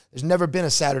year. There's never been a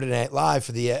Saturday Night Live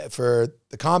for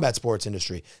the combat sports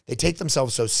industry. They take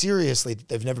themselves so seriously that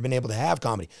they've never been able to have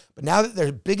comedy. But now that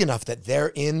they're big enough that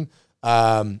they're in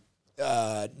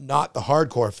not the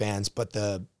hardcore fans, but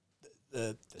the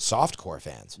softcore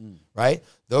fans, right?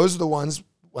 Those are the ones,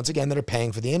 once again, that are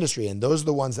paying for the industry. And those are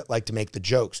the ones that like to make the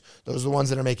jokes. Those are the ones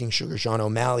that are making Sugar Sean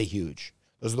O'Malley huge.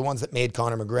 Those are the ones that made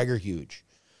Conor McGregor huge.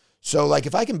 So, like,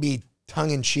 if I can be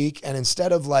tongue-in-cheek and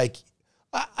instead of, like,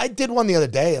 I did one the other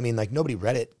day. I mean, like, nobody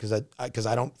read it because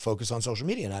I don't focus on social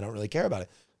media and I don't really care about it.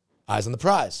 Eyes on the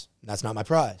prize. And that's not my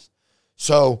prize.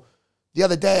 So the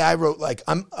other day I wrote, like,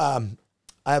 I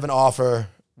have an offer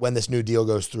when this new deal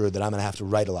goes through that I'm going to have to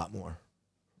write a lot more.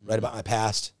 Write about my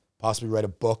past, possibly write a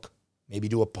book, maybe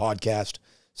do a podcast,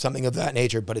 something of that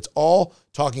nature. But it's all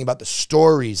talking about the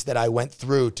stories that I went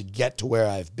through to get to where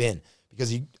I've been.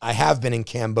 Because I have been in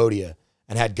Cambodia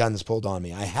and had guns pulled on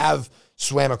me. I have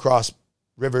swam across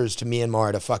rivers to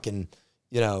Myanmar to fucking,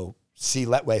 see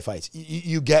Letway fights.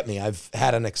 You get me. I've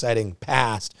had an exciting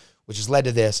past, which has led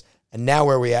to this. And now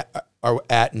where we are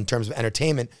at in terms of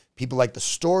entertainment, people like the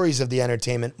stories of the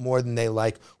entertainment more than they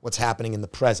like what's happening in the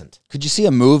present. Could you see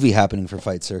a movie happening for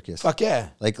Fight Circus? Fuck yeah.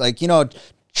 Like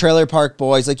Trailer Park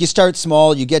Boys. Like, you start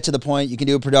small, you get to the point, you can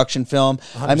do a production film.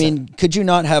 100%. I mean, could you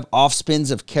not have off-spins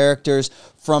of characters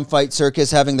from Fight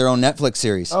Circus having their own Netflix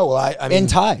series? Oh, well, I mean, in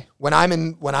Thai. When I was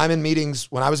in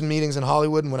meetings in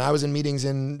Hollywood and when I was in meetings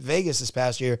in Vegas this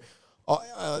past year,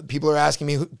 people are asking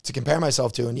me to compare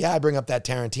myself to, and yeah, I bring up that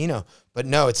Tarantino, but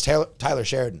no, it's Tyler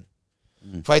Sheridan.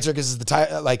 Fight Circus is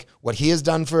like what he has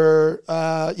done for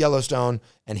Yellowstone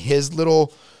and his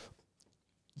little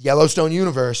Yellowstone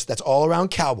universe that's all around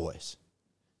cowboys.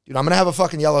 Dude, I'm going to have a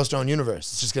fucking Yellowstone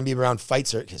universe. It's just going to be around Fight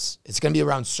Circus. It's going to be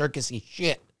around circus-y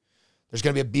shit. There's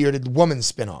going to be a bearded woman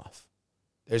spinoff.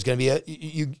 There's going to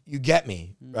be you get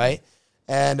me, right?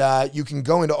 And you can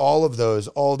go into all those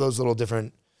little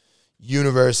different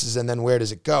universes, and then where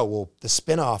does it go? Well, the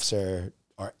spinoffs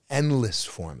are endless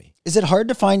for me. Is it hard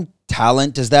to find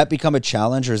talent? Does that become a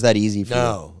challenge, or is that easy for you?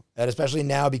 No. And especially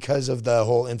now because of the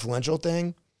whole influential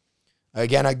thing.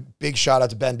 Again, a big shout out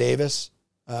to Ben Davis,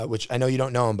 which I know you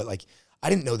don't know him, but like I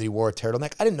didn't know that he wore a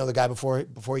turtleneck. I didn't know the guy before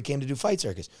he came to do Fight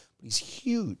Circus. But he's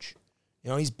huge.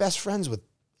 He's best friends with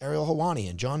Ariel Helwani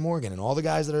and John Morgan and all the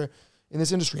guys that are in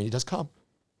this industry. And he does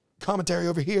commentary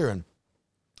over here. And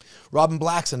Robin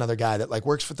Black's another guy that like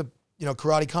works for the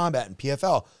Karate Combat and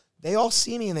PFL. They all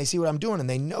see me and they see what I'm doing and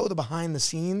they know the behind the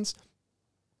scenes.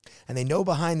 And they know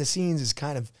behind the scenes is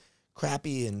kind of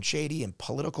crappy and shady and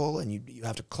political, and you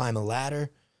have to climb a ladder.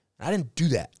 And I didn't do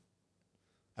that.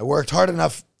 I worked hard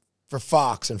enough for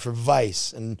Fox and for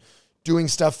Vice and doing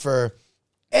stuff for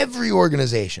every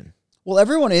organization. Well,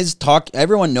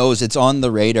 everyone knows it's on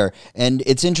the radar, and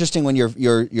it's interesting when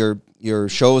your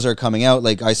shows are coming out.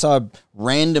 Like I saw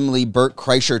randomly Bert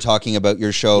Kreischer talking about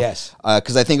your show. Yes.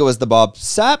 Because I think it was the Bob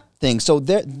Sapp thing. So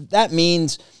that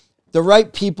means the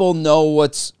right people know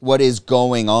what is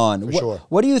going on. For sure.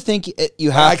 What do you think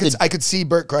you have I could see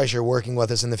Bert Kreischer working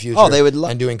with us in the future. Oh, they would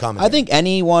and doing commentary. I think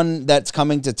anyone that's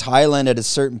coming to Thailand at a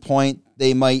certain point,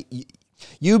 they might.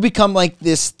 You become like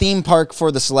this theme park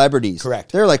for the celebrities.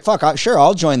 Correct. They're like, fuck, sure,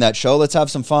 I'll join that show. Let's have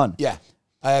some fun. Yeah.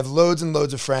 I have loads and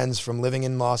loads of friends from living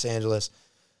in Los Angeles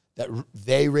that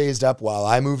they raised up while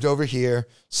I moved over here.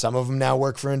 Some of them now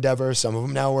work for Endeavor. Some of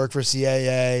them now work for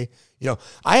CAA.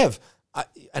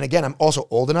 And again, I'm also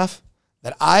old enough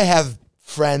that I have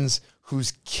friends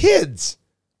whose kids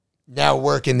now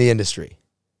work in the industry,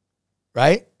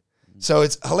 right? So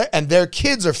it's hilarious. And their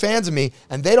kids are fans of me,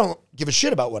 and they don't give a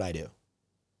shit about what I do,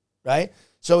 right?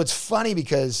 So it's funny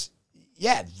because,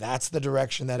 yeah, that's the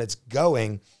direction that it's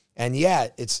going. And, yeah,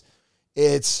 it's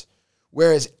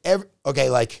whereas,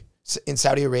 like in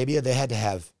Saudi Arabia, they had to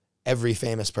have every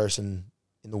famous person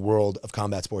in the world of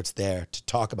combat sports there to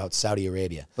talk about Saudi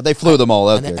Arabia. But they flew them all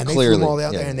out there, and clearly. They flew them all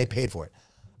out there, and they paid for it.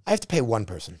 I have to pay one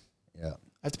person. Yeah.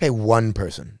 I have to pay one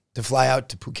person to fly out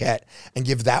to Phuket and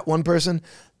give that one person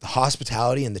the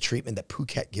hospitality and the treatment that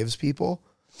Phuket gives people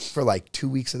for like 2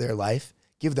 weeks of their life.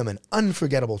 Give them an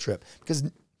unforgettable trip. Because,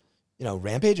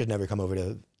 Rampage had never come over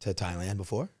to Thailand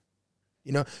before.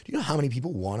 Do you know how many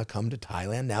people want to come to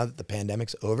Thailand now that the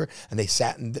pandemic's over? And they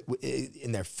sat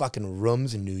in their fucking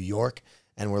rooms in New York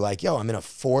and were like, yo, I'm in a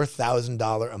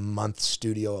 $4,000 a month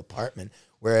studio apartment.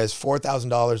 Whereas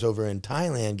 $4,000 over in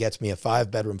Thailand gets me a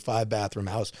 5-bedroom, 5-bathroom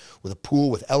house with a pool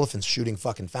with elephants shooting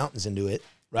fucking fountains into it,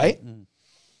 right? Mm-hmm.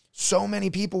 So many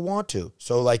people want to.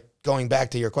 So like going back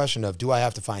to your question of, do I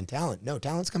have to find talent? No,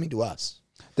 talent's coming to us.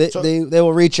 They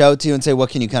will reach out to you and say, what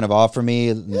can you kind of offer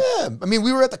me? Yeah. I mean,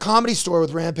 we were at the Comedy Store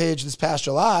with Rampage this past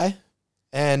July,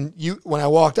 and when I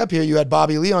walked up here, you had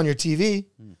Bobby Lee on your TV.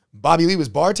 Bobby Lee was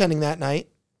bartending that night.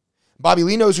 Bobby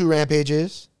Lee knows who Rampage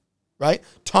is, right?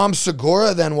 Tom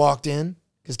Segura then walked in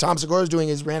because Tom Segura is doing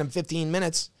his random 15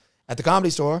 minutes at the Comedy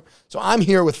Store. So I'm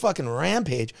here with fucking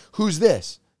Rampage. Who's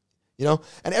this? You know?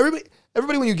 And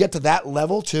everybody when you get to that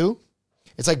level too,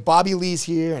 it's like Bobby Lee's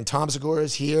here and Tom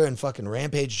Segura's here and fucking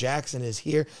Rampage Jackson is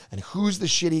here. And who's the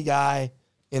shitty guy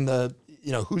in the,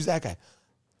 you know, who's that guy?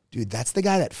 Dude, that's the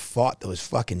guy that fought those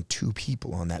fucking 2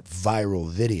 people on that viral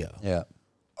video. Yeah.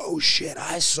 Oh shit,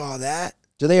 I saw that.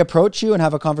 Do they approach you and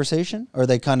have a conversation? Or are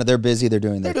they they're busy, they're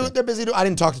doing their thing? They're busy. I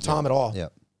didn't talk to Tom at all. Yeah.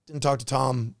 Didn't talk to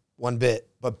Tom one bit.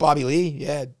 But Bobby Lee,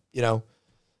 yeah, you know,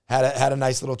 had a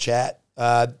nice little chat.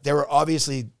 There were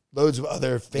obviously loads of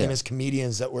other famous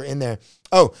comedians that were in there.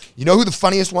 Oh, you know who the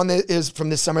funniest one is from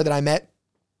this summer that I met?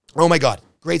 Oh my God,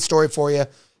 great story for you.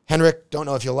 Henrik, don't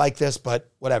know if you'll like this, but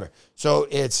whatever. So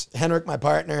it's Henrik, my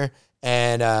partner,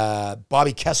 and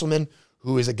Bobby Kesselman,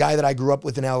 who is a guy that I grew up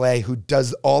with in LA, who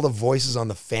does all the voices on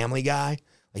The Family Guy.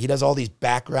 Like he does all these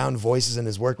background voices and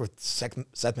has worked with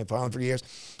Seth MacFarlane for years,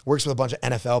 works with a bunch of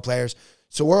NFL players.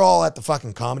 So we're all at the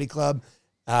fucking comedy club.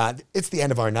 It's the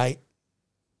end of our night.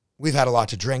 We've had a lot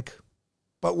to drink,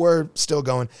 but we're still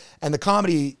going. And the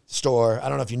Comedy Store, I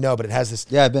don't know if you know, but it has this.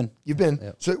 Yeah, I've been. You've been.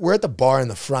 Yep. So we're at the bar in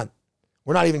the front.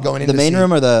 We're not even going into the main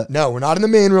room or the. No, we're not in the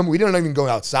main room. We don't even go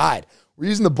outside. We're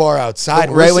using the bar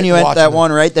outside. Right when you enter that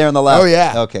one right there on the left. Oh,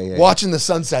 yeah. Okay. Yeah, watching the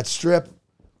Sunset Strip,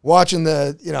 watching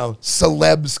the, you know,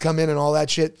 celebs come in and all that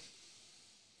shit.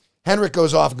 Henrik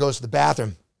goes off and goes to the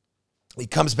bathroom. He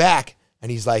comes back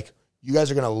and he's like, you guys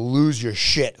are going to lose your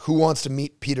shit. Who wants to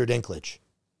meet Peter Dinklage?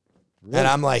 Really? And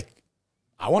I'm like,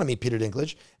 I want to meet Peter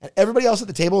Dinklage. And everybody else at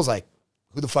the table is like,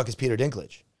 who the fuck is Peter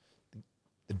Dinklage?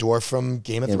 The dwarf from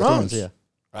Game of Thrones. Yeah.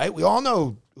 Right? We all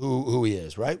know who he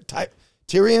is, right?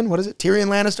 Tyrion, what is it? Tyrion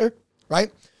Lannister, right?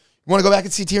 You want to go back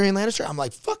and see Tyrion Lannister? I'm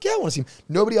like, fuck yeah, I want to see him.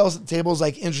 Nobody else at the table is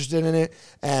like interested in it.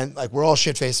 And like, we're all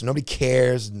shit-faced and nobody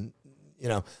cares and, you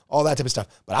know, all that type of stuff.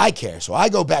 But I care. So I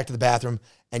go back to the bathroom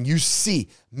and you see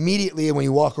immediately when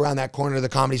you walk around that corner of the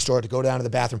Comedy Store to go down to the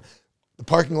bathroom, the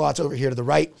parking lot's over here to the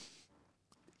right.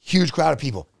 Huge crowd of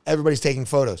people. Everybody's taking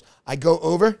photos. I go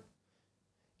over.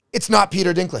 It's not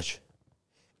Peter Dinklage.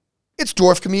 It's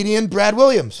dwarf comedian Brad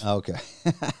Williams. Okay.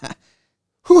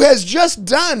 Who has just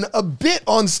done a bit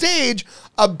on stage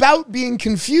about being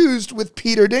confused with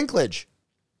Peter Dinklage.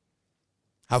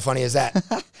 How funny is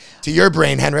that? To your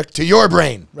brain, Henrik. To your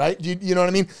brain, right? You know what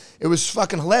I mean? It was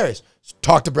fucking hilarious.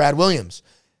 Talked to Brad Williams.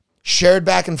 Shared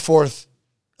back and forth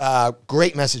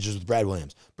great messages with Brad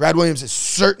Williams. Brad Williams is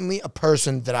certainly a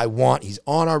person that I want. He's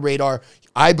on our radar.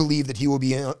 I believe that he will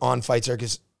be on Fight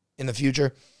Circus in the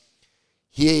future.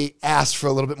 He asked for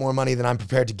a little bit more money than I'm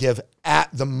prepared to give at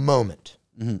the moment.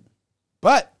 Mm-hmm.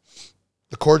 But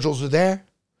the cordials are there.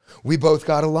 We both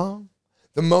got along.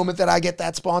 The moment that I get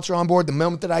that sponsor on board, the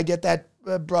moment that I get that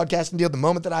broadcasting deal, the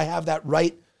moment that I have that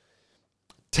right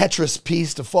Tetris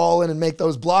piece to fall in and make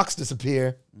those blocks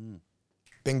disappear,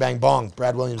 bing, bang, bong,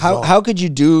 Brad Williams. How could you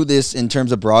do this in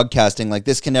terms of broadcasting? Like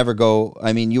this can never go.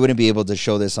 I mean, you wouldn't be able to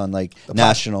show this on like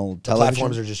national television. The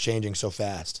platforms are just changing so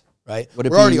fast, right?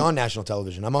 We're already on national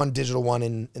television. I'm on Digital One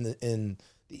in the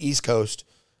East Coast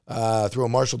through a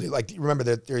Marshall deal. Like, remember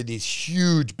that there are these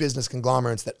huge business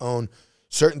conglomerates that own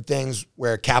certain things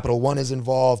where Capital One is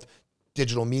involved.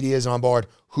 Digital media is on board.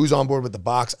 Who's on board with the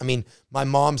box? I mean, my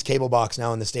mom's cable box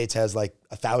now in the States has like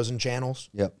 1,000 channels.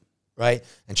 Yep. Right?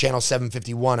 And channel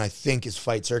 751, I think, is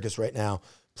Fight Circus right now,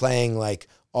 playing like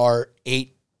our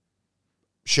 8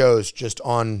 shows just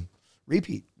on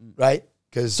repeat, right?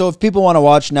 So if people want to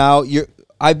watch now,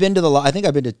 I think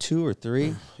I've been to 2 or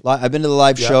 3. I've been to the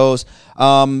live shows.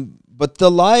 But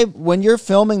the live, when you're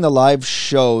filming the live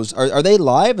shows, are they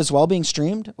live as well, being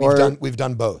streamed? We've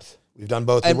done both. We've done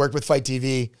both. We worked with Fight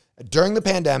TV. During the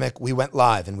pandemic, we went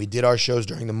live and we did our shows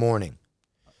during the morning.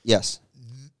 Yes.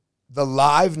 The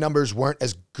live numbers weren't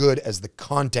as good as the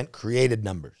content created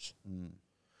numbers,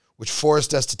 which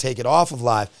forced us to take it off of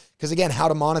live. Because again, how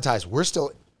to monetize? We're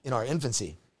still in our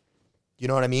infancy. You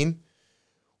know what I mean?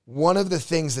 One of the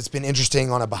things that's been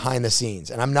interesting on a behind the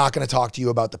scenes, and I'm not going to talk to you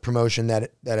about the promotion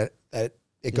that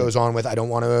it goes on with. I don't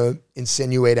want to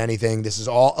insinuate anything. This is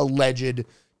all alleged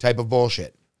type of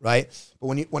bullshit, right? But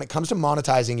when it comes to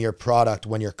monetizing your product,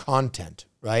 when your content,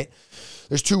 right?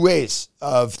 There's 2 ways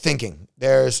of thinking.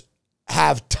 There's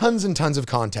have tons and tons of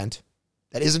content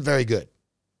that isn't very good,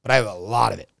 but I have a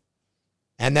lot of it.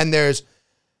 And then there's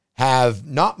have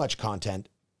not much content,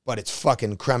 but it's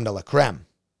fucking creme de la creme.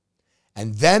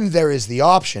 And then there is the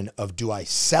option of, do I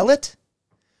sell it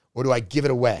or do I give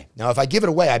it away? Now, if I give it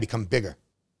away, I become bigger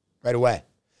right away.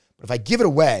 But if I give it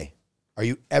away, are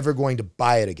you ever going to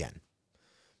buy it again?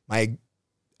 Let's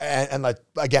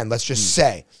just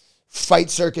say, Fight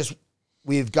Circus,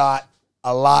 we've got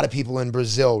a lot of people in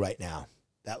Brazil right now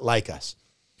that like us.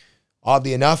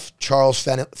 Oddly enough,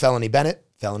 Felony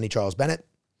Charles Bennett,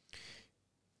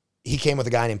 he came with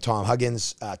a guy named Tom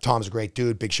Huggins. Tom's a great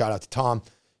dude. Big shout out to Tom.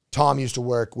 Tom used to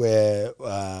work with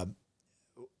a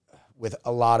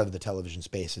lot of the television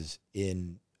spaces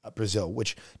in Brazil,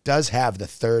 which does have the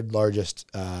third largest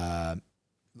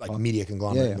media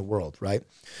conglomerate in the world, right?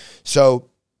 So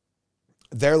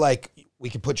they're like, we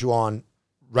can put you on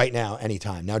right now,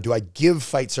 anytime. Now, do I give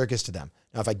Fight Circus to them?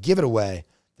 Now, if I give it away,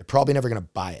 they're probably never going to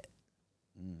buy it.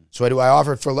 So do I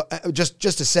offer it for just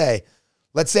to say,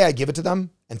 let's say I give it to them,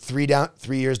 and 3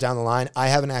 years down the line, I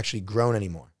haven't actually grown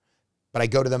anymore. But I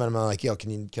go to them and I'm like, yo, can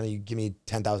you give me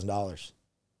 $10,000?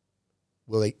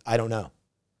 Will they? I don't know.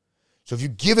 So if you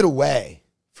give it away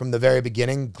from the very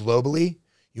beginning globally,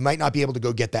 you might not be able to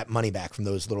go get that money back from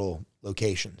those little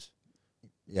locations.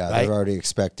 Yeah, right? They're already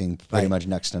expecting pretty much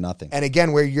next to nothing. And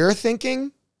again, where you're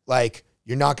thinking, like,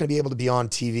 you're not going to be able to be on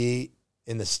TV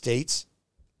in the States.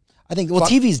 I think,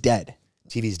 TV's dead.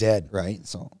 TV's dead. Right,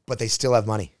 so. But they still have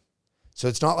money. So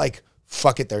it's not like,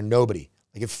 fuck it, they're nobody.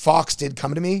 Like, if Fox did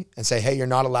come to me and say, hey, you're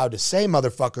not allowed to say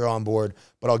motherfucker on board,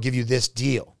 but I'll give you this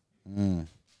deal.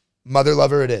 Mother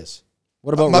lover it is.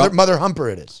 What about mother humper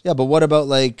it is. Yeah, but what about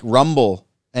like Rumble?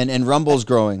 And Rumble's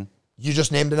growing. You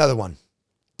just named another one.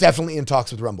 Definitely in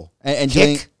talks with Rumble. And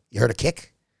Kick. You heard of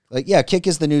Kick? Like, yeah, Kick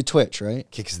is the new Twitch, right?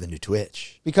 Kick is the new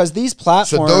Twitch. Because these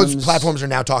platforms... So those platforms are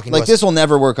now talking to us. Like, this will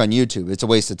never work on YouTube. It's a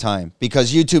waste of time.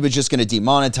 Because YouTube is just going to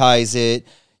demonetize it.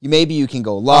 Maybe you can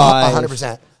go live.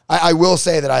 100%. I will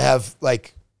say that I have,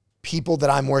 like, people that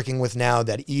I'm working with now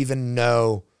that even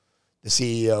know the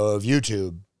CEO of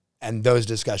YouTube, and those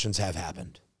discussions have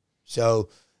happened. So,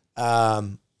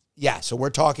 so we're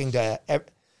talking to...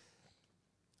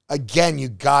 Again, you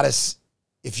got to...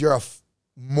 If you're a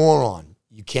moron,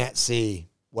 you can't see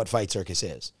what Fight Circus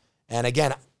is. And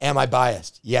again, am I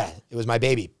biased? Yeah, it was my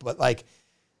baby. But, like,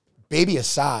 baby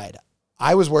aside...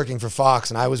 I was working for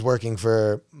Fox and I was working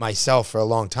for myself for a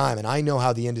long time, and I know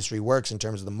how the industry works in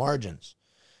terms of the margins.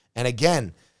 And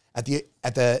again, at the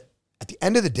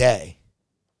end of the day,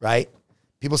 right?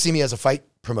 People see me as a fight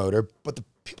promoter, but the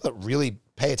people that really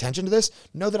pay attention to this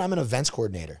know that I'm an events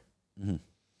coordinator. Mm-hmm.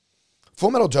 Full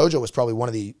Metal Dojo was probably one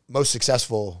of the most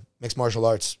successful mixed martial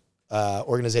arts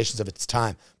organizations of its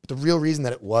time. But the real reason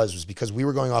that it was because we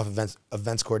were going off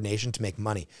events coordination to make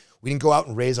money. We didn't go out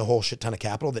and raise a whole shit ton of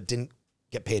capital that didn't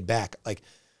get paid back. Like,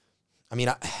 I mean,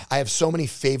 I have so many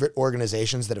favorite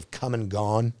organizations that have come and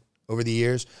gone over the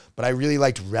years, but I really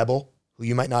liked Rebel, who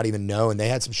you might not even know, and they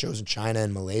had some shows in China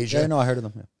and Malaysia. Yeah, no, I heard of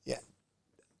them. Yeah.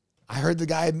 I heard the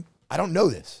guy, I don't know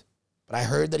this, but I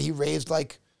heard that he raised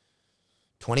like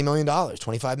 $20 million,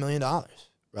 $25 million,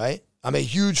 right? I'm a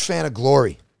huge fan of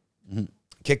Glory,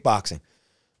 kickboxing.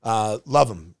 Love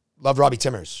him. Love Robbie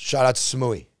Timmers. Shout out to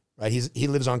Samui, right? He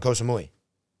lives on Koh Samui.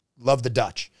 Love the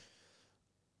Dutch.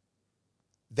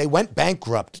 They went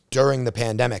bankrupt during the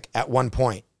pandemic at one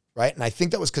point, right? And I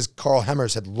think that was because Carl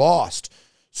Hemmers had lost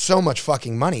so much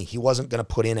fucking money, he wasn't going to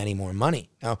put in any more money.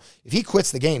 Now, if he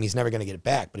quits the game, he's never going to get it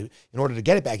back. But in order to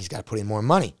get it back, he's got to put in more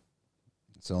money.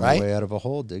 It's the only way out of a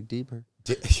hole. Dig deeper.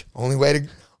 Only way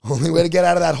to get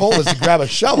out of that hole is to grab a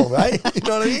shovel, right? You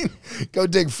know what I mean? Go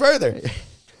dig further.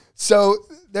 So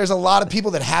there's a lot of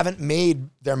people that haven't made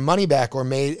their money back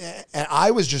and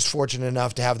I was just fortunate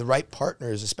enough to have the right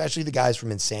partners, especially the guys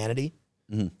from Insanity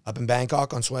up in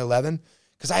Bangkok on Soy 11,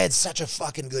 because I had such a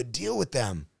fucking good deal with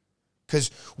them.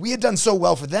 Because we had done so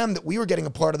well for them that we were getting a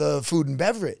part of the food and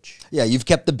beverage. Yeah, you've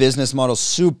kept the business model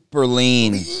super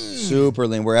lean,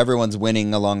 where everyone's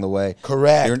winning along the way.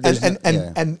 Correct.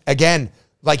 And again,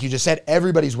 like you just said,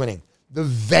 everybody's winning. The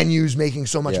venue's making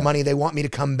so much money, they want me to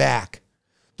come back.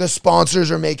 The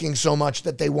sponsors are making so much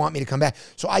that they want me to come back.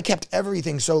 So I kept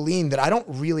everything so lean that I don't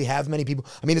really have many people.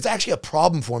 I mean, it's actually a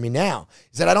problem for me now,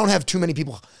 is that I don't have too many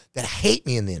people that hate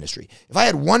me in the industry. If I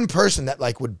had one person that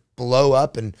like would blow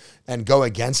up and go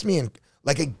against me, and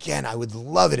like, again, I would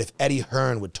love it if Eddie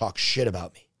Hearn would talk shit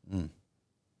about me.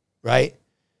 Right?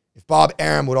 If Bob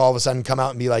Arum would all of a sudden come out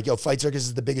and be like, yo, Fight Circus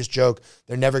is the biggest joke.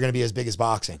 They're never going to be as big as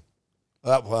boxing.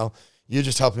 Well, you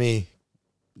just helped me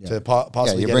to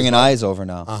possibly you're bringing eyes over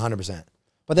now. 100%.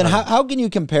 But then how can you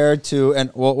compare to,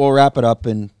 and we'll wrap it up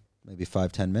in maybe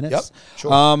 5-10 minutes. Yep,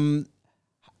 sure.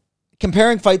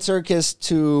 Comparing Fight Circus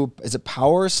to, is it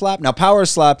Power Slap? Now, Power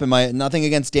Slap, nothing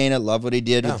against Dana, love what he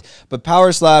did. No. But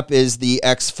Power Slap is the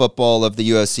ex-football of the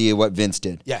UFC, what Vince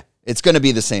did. Yeah. It's going to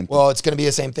be the same thing. Well, it's going to be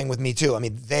the same thing with me, too. I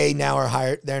mean, they now are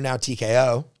hired, they're now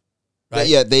TKO, right?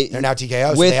 Yeah, they're now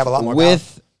TKO, so they have a lot more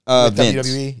with Vince.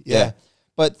 WWE. Yeah.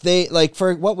 But they like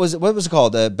for what was it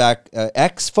called? Back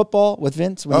X football with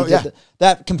Vince when he did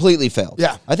that completely failed.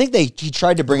 Yeah. I think he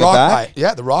tried to bring it back.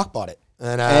 The Rock bought it.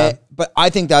 And but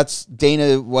I think that's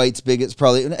Dana White's biggest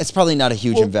it's probably not a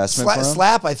huge investment for him.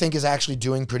 Slap, I think, is actually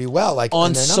doing pretty well. Like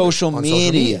on social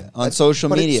media. So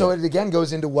it again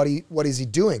goes into what is he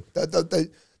doing? The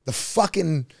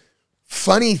fucking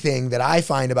funny thing that I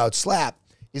find about Slap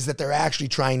is that they're actually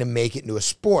trying to make it into a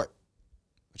sport.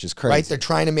 Which is crazy. Right? They're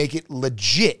trying to make it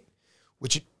legit,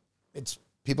 which it's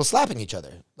people slapping each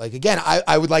other. Like, again,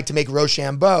 I would like to make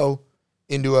Rochambeau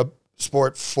into a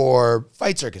sport for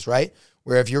Fight Circus, right?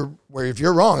 Where if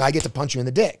you're wrong, I get to punch you in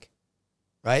the dick,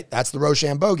 right? That's the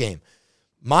Rochambeau game.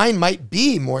 Mine might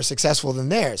be more successful than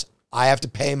theirs. I have to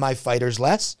pay my fighters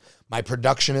less. My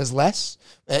production is less.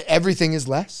 Everything is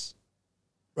less,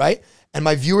 right? And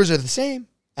my viewers are the same.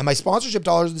 And my sponsorship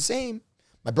dollars are the same.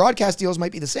 My broadcast deals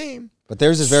might be the same. But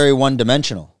theirs is very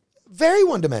one-dimensional. Very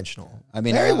one-dimensional. I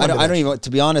mean, I don't even, to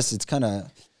be honest, it's kind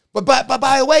of... But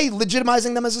by the way,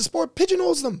 legitimizing them as a sport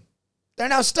pigeonholes them. They're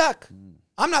now stuck.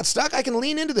 I'm not stuck. I can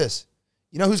lean into this.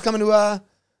 You know who's coming to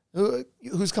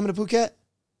Phuket?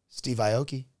 Steve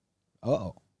Aoki.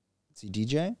 Uh-oh. Is he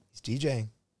DJing? He's DJing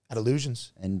at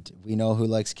Illusions. And we know who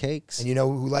likes cakes. And you know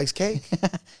who likes cake?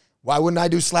 Why wouldn't I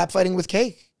do slap fighting with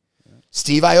cake? Yeah.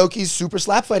 Steve Aoki's Super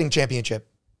Slap Fighting Championship.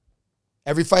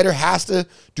 Every fighter has to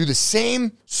do the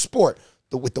same sport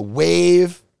with the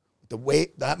wave,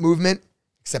 that movement,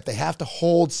 except they have to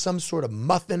hold some sort of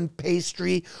muffin,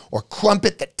 pastry, or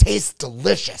crumpet that tastes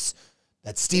delicious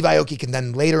that Steve Aoki can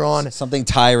then later on... Something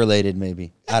Thai related,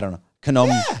 maybe. I don't know.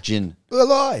 Kanom Jin.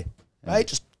 Right? Yeah.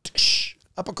 Just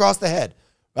up across the head,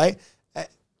 right?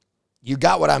 You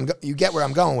get where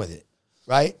I'm going with it,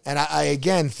 right? And I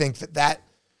again think that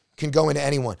can go into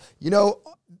anyone. You know,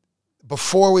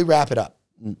 before we wrap it up,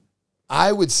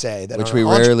 I would say that... Which we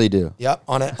rarely do. Yep.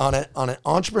 On an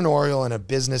entrepreneurial and a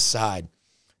business side,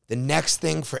 the next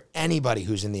thing for anybody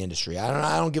who's in the industry,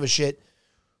 I don't give a shit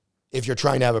if you're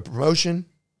trying to have a promotion,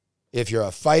 if you're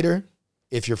a fighter,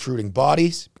 if you're fruiting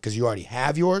bodies, because you already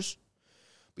have yours,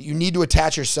 but you need to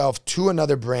attach yourself to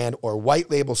another brand or white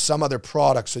label some other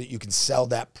product so that you can sell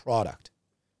that product,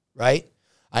 right?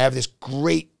 I have this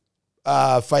great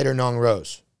fighter, Nong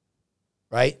Rose,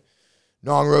 right?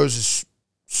 Nong Rose is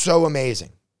so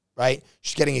amazing, right?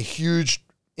 She's getting a huge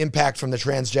impact from the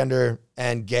transgender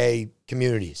and gay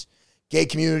communities. Gay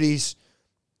communities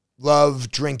love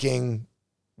drinking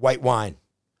white wine.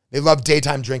 They love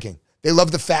daytime drinking. They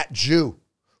love the fat Jew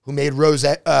who made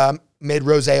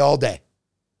rosé all day,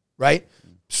 right?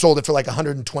 Sold it for like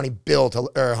 120 mil to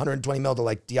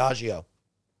like Diageo,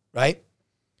 right?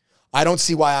 I don't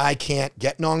see why I can't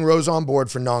get Nong Rose on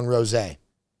board for Nong Rosé.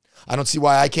 I don't see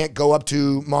why I can't go up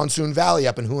to Monsoon Valley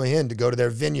up in Hua Hin to go to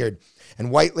their vineyard and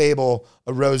white label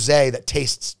a rosé that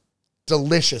tastes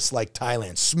delicious like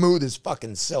Thailand, smooth as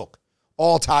fucking silk.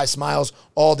 All Thai smiles,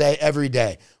 all day, every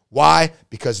day. Why?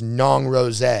 Because Nong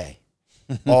Rosé,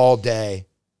 all day,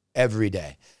 every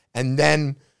day. And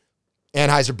then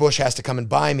Anheuser-Busch has to come and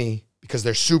buy me because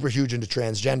they're super huge into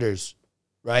transgenders,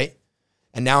 right?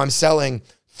 And now I'm selling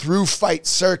through Fight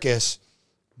Circus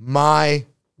my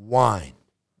wine,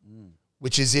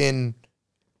 which is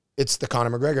it's the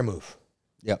Conor McGregor move.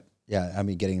 Yep. Yeah, I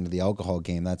mean, getting into the alcohol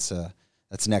game, that's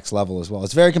next level as well.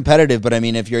 It's very competitive, but I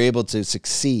mean, if you're able to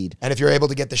succeed. And if you're able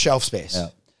to get the shelf space. Yeah.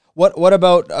 What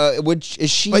about, which is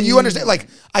she? But you understand, like,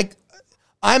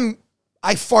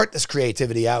 I fart this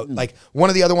creativity out. Like, one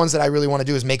of the other ones that I really want to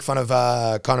do is make fun of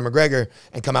Conor McGregor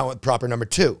and come out with proper number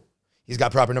 2. He's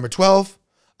got proper number 12.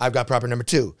 I've got proper number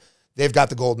 2. They've got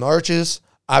the golden arches.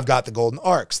 I've got the golden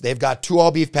arcs. They've got 2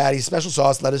 all beef patties, special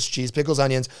sauce, lettuce, cheese, pickles,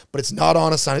 onions, but it's not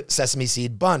on a sesame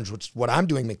seed bun, which is what I'm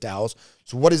doing, McDowell's.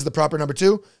 So what is the proper number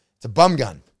 2? It's a bum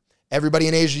gun. Everybody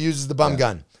in Asia uses the bum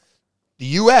gun. The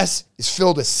U.S. is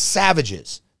filled with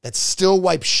savages that still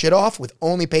wipe shit off with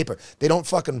only paper. They don't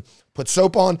fucking put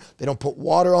soap on. They don't put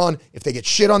water on. If they get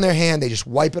shit on their hand, they just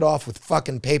wipe it off with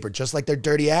fucking paper, just like their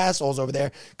dirty assholes over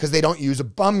there, because they don't use a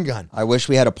bum gun. I wish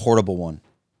we had a portable one.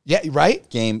 Yeah, right?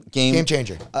 Game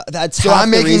changer. That's so I'm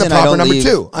making the proper number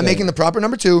 2. I'm making the proper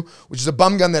number 2, which is a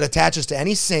bum gun that attaches to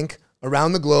any sink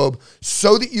around the globe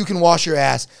so that you can wash your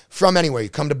ass from anywhere. You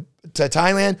come to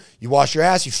Thailand, you wash your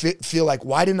ass, you feel like,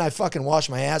 why didn't I fucking wash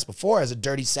my ass before as a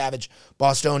dirty, savage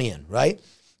Bostonian, right?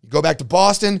 You go back to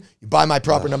Boston, you buy my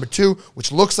proper number 2,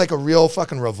 which looks like a real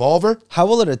fucking revolver. How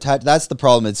will it attach? That's the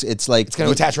problem. It's like... It's going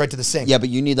to attach right to the sink. Yeah, but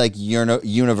you need like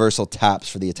universal taps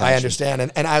for the attachment. I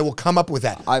understand, and I will come up with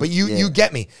that. But you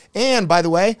get me. And by the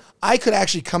way, I could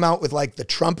actually come out with like the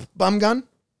Trump bum gun,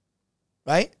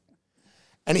 right?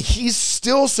 And he's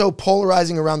still so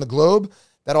polarizing around the globe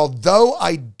that although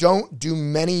I don't do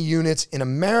many units in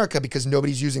America because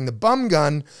nobody's using the bum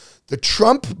gun, the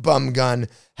Trump bum gun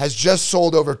has just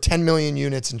sold over 10 million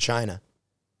units in China.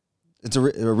 It's a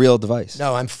real device.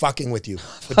 No, I'm fucking with you.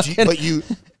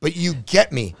 But you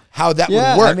get me how that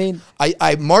would work. I mean,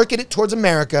 I market it towards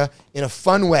America in a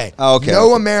fun way. Oh, okay.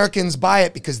 No Americans buy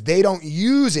it because they don't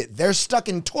use it. They're stuck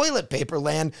in toilet paper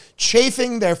land,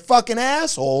 chafing their fucking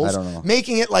assholes, I don't know.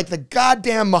 making it like the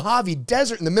goddamn Mojave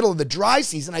Desert in the middle of the dry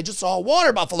season. I just saw a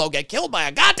water buffalo get killed by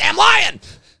a goddamn lion.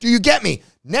 Do you get me?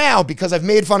 Now, because I've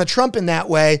made fun of Trump in that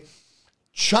way,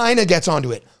 China gets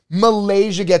onto it.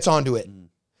 Malaysia gets onto it.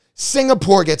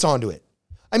 Singapore gets onto it.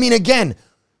 I mean, again,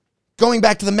 going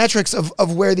back to the metrics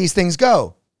of where these things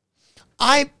go.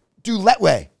 I do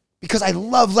Letway because I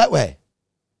love Letway,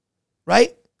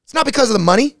 right? It's not because of the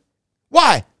money.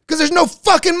 Why? Because there's no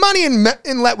fucking money in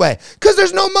Letway. Because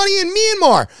there's no money in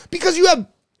Myanmar. Because you have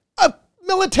a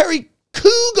military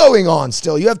coup going on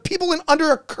still. You have people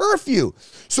under a curfew.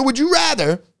 So would you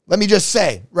rather, let me just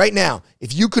say right now,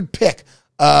 if you could pick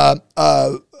a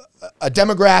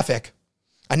demographic,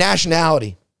 a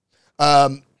nationality,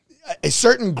 a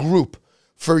certain group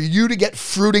for you to get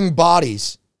fruiting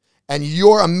bodies and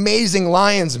your amazing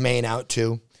lion's mane out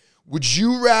to, would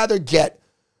you rather get,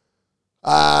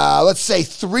 let's say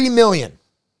 3 million?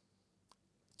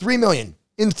 3 million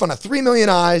in front of 3 million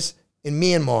eyes in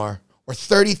Myanmar or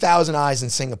 30,000 eyes in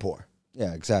Singapore?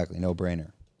 Yeah, exactly. No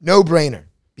brainer. No brainer.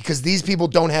 Because these people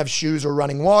don't have shoes or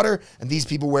running water and these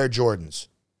people wear Jordans.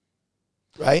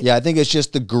 Right? Yeah, I think it's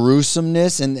just the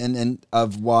gruesomeness and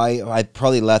of why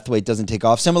probably Lethweight doesn't take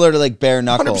off. Similar to like bare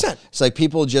knuckle. 100%. It's like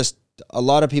a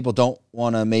lot of people don't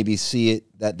want to maybe see it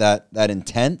that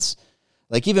intense.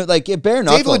 Like even like bare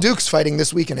knuckle. Dave LeDuc's fighting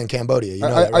this weekend in Cambodia. You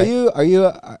know that, right? Are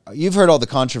you you've heard all the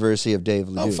controversy of Dave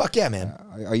LeDuc? Oh fuck yeah, man.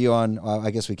 Are you on?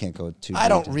 I guess we can't go too. I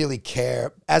don't really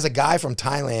care. As a guy from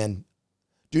Thailand,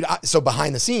 dude. So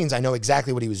behind the scenes, I know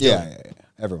exactly what he was doing. Yeah.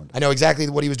 Everyone does. I know exactly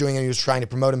what he was doing, and he was trying to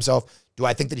promote himself. Do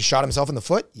I think that he shot himself in the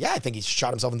foot? Yeah, I think he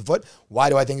shot himself in the foot. Why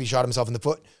do I think he shot himself in the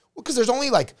foot? Well, because there's only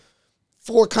like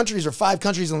 4 countries or 5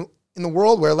 countries in the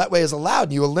world where Letway is allowed,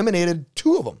 and you eliminated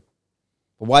 2 of them.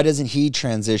 But why doesn't he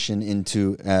transition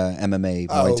into MMA,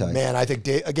 Muay Thai? Oh man, I think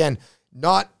Dave's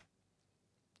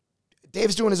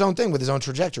doing his own thing with his own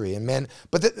trajectory, and man,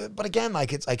 but again,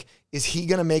 like it's like, is he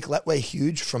gonna make Letway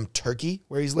huge from Turkey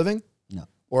where he's living? No.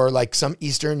 Or like some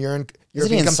Eastern European.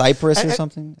 Isn't he in Cyprus or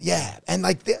something? Yeah, and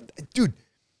like, dude,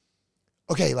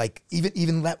 okay, like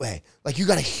even Letway, like you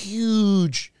got a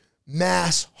huge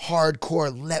mass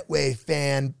hardcore Letway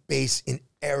fan base in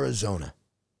Arizona,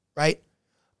 right?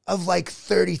 Of like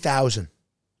 30,000.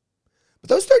 But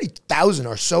those 30,000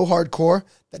 are so hardcore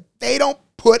that they don't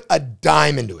put a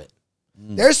dime into it.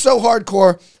 They're so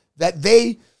hardcore that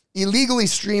they illegally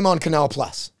stream on Canal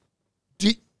Plus.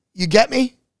 Do you get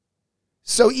me?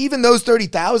 So even those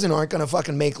 30,000 aren't going to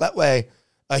fucking make Letway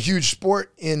a huge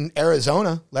sport in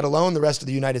Arizona, let alone the rest of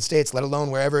the United States, let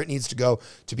alone wherever it needs to go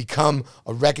to become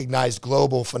a recognized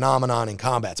global phenomenon in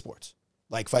combat sports,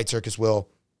 like Fight Circus will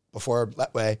before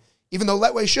Letway, even though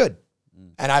Letway should.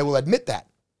 And I will admit that.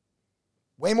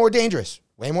 Way more dangerous,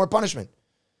 way more punishment,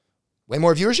 way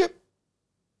more viewership?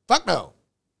 Fuck no.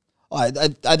 I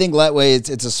think Letway,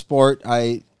 it's a sport.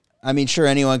 I mean, sure,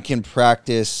 anyone can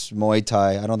practice Muay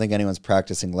Thai. I don't think anyone's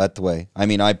practicing Letway. I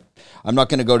mean, I'm not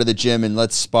going to go to the gym and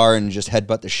let's spar and just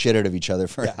headbutt the shit out of each other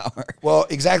for an hour. Well,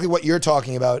 exactly what you're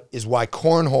talking about is why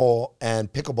cornhole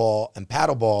and pickleball and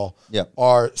paddleball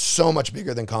are so much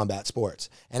bigger than combat sports.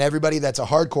 And everybody that's a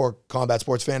hardcore combat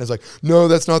sports fan is like, no,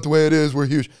 that's not the way it is. We're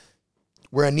huge.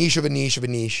 We're a niche of a niche of a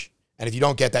niche. And if you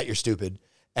don't get that, you're stupid.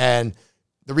 And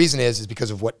the reason is because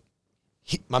of what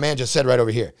my man just said right over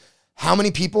here. How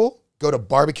many people go to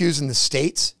barbecues in the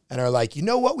States and are like, you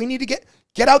know what we need to get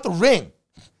out the ring.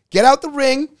 Get out the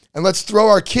ring and let's throw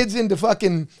our kids into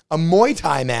fucking a Muay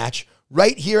Thai match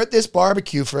right here at this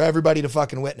barbecue for everybody to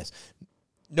fucking witness.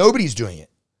 Nobody's doing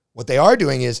it. What they are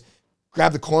doing is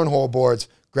grab the cornhole boards,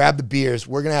 grab the beers,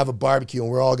 we're going to have a barbecue and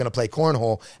we're all going to play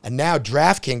cornhole. And now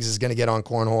DraftKings is going to get on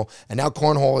cornhole and now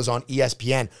cornhole is on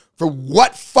ESPN. For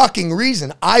what fucking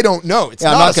reason? I don't know. It's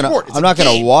not a sport. I'm not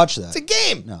going to watch that. It's a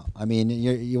game. No. I mean,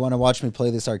 you want to watch me play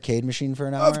this arcade machine for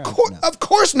an hour? Of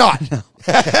course not. No.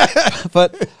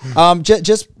 But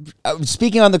just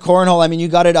speaking on the cornhole, I mean, you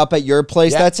got it up at your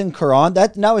place. Yeah. That's in Quran.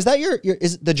 Is that your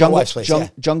is the jungle place,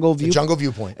 jungle view? The Jungle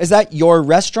Viewpoint. Is that your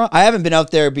restaurant? I haven't been out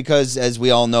there because, as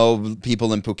we all know,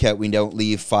 people in Phuket, we don't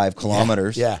leave 5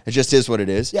 kilometers. Yeah. It just is what it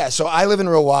is. Yeah. So I live in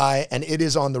Rawai, and it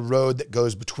is on the road that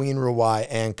goes between Rawai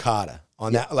and Kata,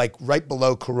 on that, like right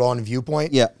below Quran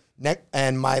Viewpoint. Yeah.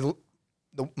 And my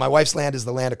wife's land is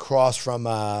the land across from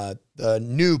the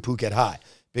new Phuket High.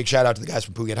 Big shout out to the guys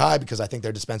from Phuket High because I think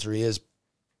their dispensary is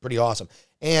pretty awesome.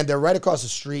 And they're right across the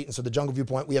street. And so the Jungle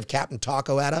Viewpoint, we have Captain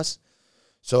Taco at us.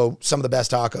 So some of the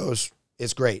best tacos.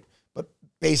 It's great. But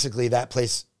basically that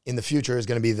place in the future is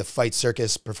going to be the Fight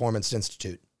Circus Performance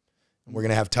Institute. And we're going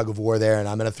to have tug of war there, and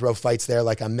I'm going to throw fights there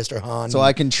like I'm Mr. Han. So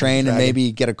I can train and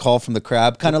maybe get a call from the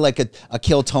crowd, kind of like a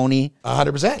Kill Tony.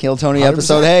 100%. Kill Tony 100%.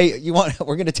 Episode. Hey,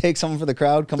 we're going to take someone for the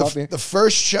crowd. Come up here. The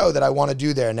first show that I want to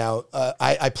do there now,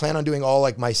 I plan on doing all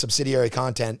like my subsidiary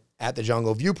content at the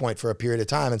Jungle Viewpoint for a period of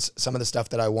time. And some of the stuff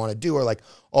that I want to do are like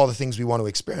all the things we want to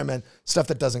experiment, stuff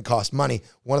that doesn't cost money.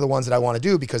 One of the ones that I want to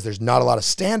do, because there's not a lot of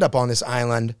stand-up on this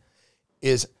island,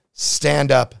 is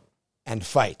stand-up and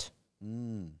fight.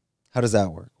 How does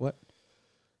that work? What?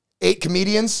 8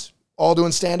 comedians all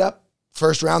doing stand-up.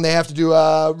 First round, they have to do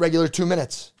regular 2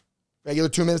 minutes. Regular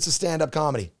 2 minutes of stand-up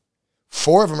comedy.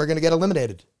 4 of them are going to get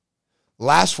eliminated.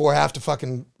 Last 4 have to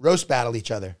fucking roast battle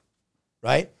each other,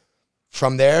 right?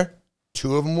 From there,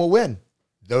 2 of them will win.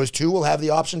 Those 2 will have the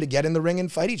option to get in the ring and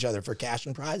fight each other for cash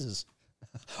and prizes.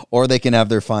 Or they can have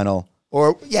their final...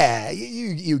 Or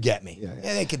you get me.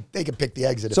 Yeah, they could pick the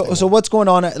exit. So what's going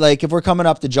on? Like if we're coming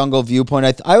up the Jungle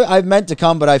Viewpoint, I've meant to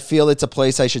come, but I feel it's a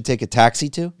place I should take a taxi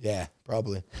to. Yeah,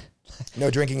 probably.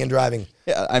 No drinking and driving.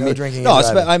 Yeah, I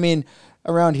mean,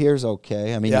 around here's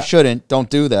okay. I mean, you shouldn't. Don't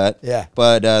do that. Yeah,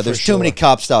 but there's too many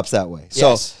cop stops that way.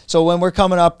 So when we're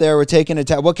coming up there, we're taking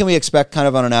a what can we expect kind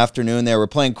of on an afternoon there? We're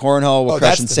playing cornhole. We're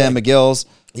crushing San Miguel's.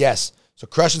 Yes. So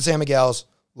crushing San Miguel's.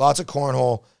 Lots of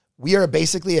cornhole. We are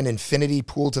basically an infinity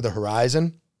pool to the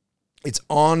horizon. It's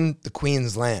on the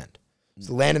Queen's land. So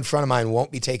the land in front of mine won't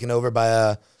be taken over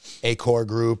by a core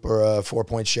group or a 4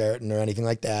 Point Sheraton or anything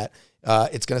like that.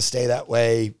 It's going to stay that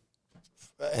way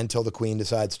until the Queen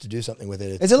decides to do something with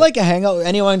it. Is it like a hangout?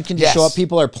 Anyone can just show up.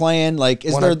 People are playing. Like,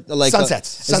 is there like sunset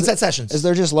sessions? Is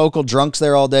there just local drunks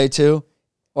there all day too?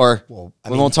 Or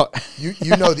we won't talk.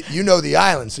 you know the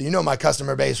island, so you know my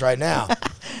customer base right now.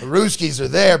 The Rooskies are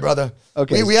there, brother.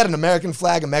 Okay, we had an American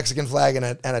flag, a Mexican flag, and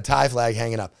a Thai flag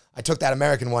hanging up. I took that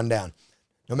American one down.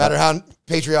 No matter how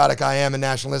patriotic I am and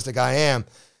nationalistic I am,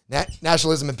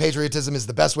 nationalism and patriotism is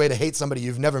the best way to hate somebody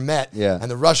you've never met. Yeah.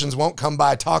 And the Russians won't come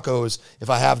buy tacos if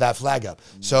I have that flag up.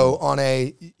 So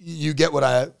you get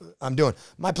what I'm doing.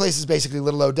 My place is basically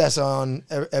Little Odessa on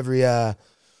every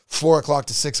 4 o'clock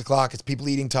to 6 o'clock. It's people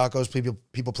eating tacos,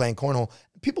 people playing cornhole,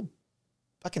 people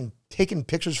fucking taking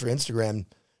pictures for Instagram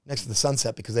next to the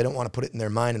sunset because they don't want to put it in their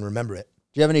mind and remember it.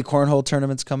 Do you have any cornhole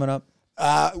tournaments coming up?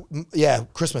 Yeah,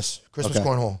 Christmas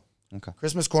cornhole. Okay.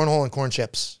 Christmas cornhole and corn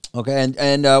chips. Okay,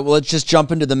 and well, let's just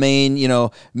jump into the main,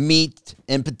 meat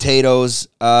and potatoes,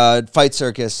 Fight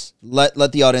Circus.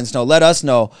 Let the audience know. Let us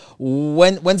know.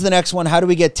 When's the next one? How do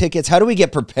we get tickets? How do we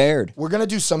get prepared? We're going to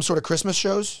do some sort of Christmas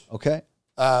shows. Okay.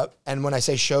 And when I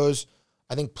say shows,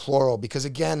 I think plural, because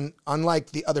again,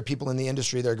 unlike the other people in the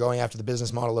industry, they're going after the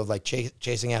business model of like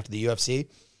chasing after the UFC.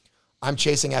 I'm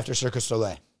chasing after Cirque du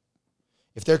Soleil.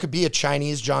 If there could be a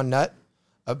Chinese John Nutt,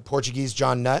 a Portuguese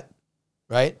John Nutt,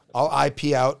 right? I'll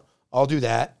IP out. I'll do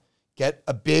that. Get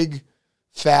a big,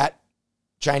 fat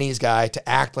Chinese guy to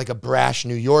act like a brash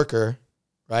New Yorker,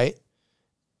 right?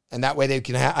 And that way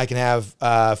I can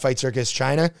have Fight Circus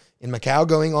China in Macau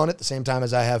going on at the same time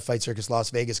as I have Fight Circus Las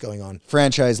Vegas going on.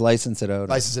 Franchise, license it out.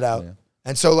 Yeah.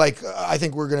 And so I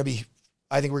think we're going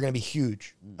to be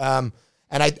huge. And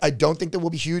I don't think that we'll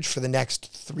be huge for the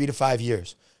next 3 to 5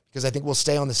 years because I think we'll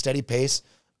stay on the steady pace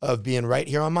of being right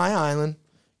here on my island,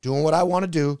 doing what I want to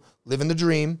do, living the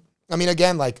dream. I mean,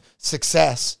 again, like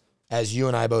success, as you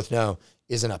and I both know,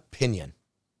 is an opinion,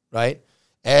 right?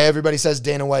 Everybody says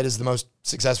Dana White is the most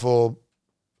successful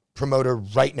promoter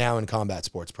right now in combat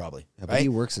sports, probably. Yeah, but he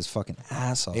works his fucking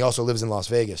ass off. He also lives in Las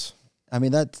Vegas. I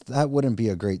mean, that wouldn't be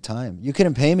a great time. You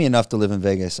couldn't pay me enough to live in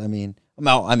Vegas. You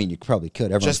probably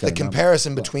could. Everyone's just the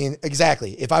comparison between,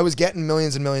 exactly. If I was getting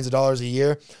millions and millions of dollars a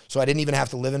year, so I didn't even have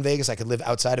to live in Vegas, I could live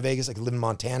outside of Vegas, I could live in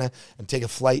Montana and take a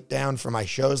flight down for my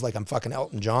shows like I'm fucking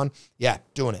Elton John. Yeah,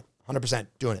 doing it. 100%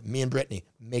 doing it. Me and Brittany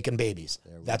making babies.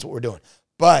 That's what we're doing.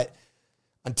 But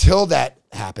until that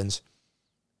happens,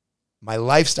 my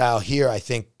lifestyle here, I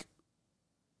think,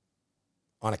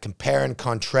 on a compare and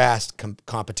contrast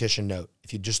competition note,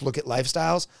 if you just look at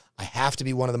lifestyles, I have to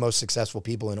be one of the most successful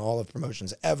people in all of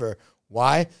promotions ever.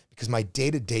 Why? Because my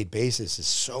day-to-day basis is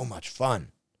so much fun.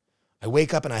 I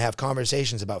wake up and I have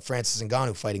conversations about Francis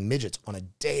Ngannou fighting midgets on a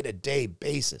day-to-day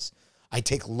basis. I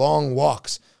take long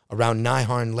walks around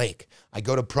Nihon Lake. I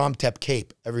go to Promtep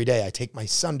Cape every day. I take my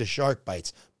son to shark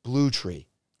bites, Blue Tree.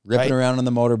 Ripping around on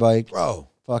the motorbike. Bro.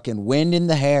 fucking wind in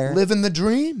the hair. Living the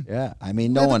dream. Yeah, I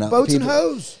mean, no one boats and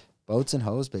hose. Boats and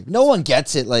hose, baby. No one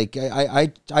gets it. Like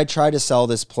I try to sell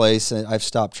this place, and I've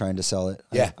stopped trying to sell it.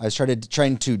 Yeah, I started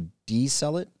trying to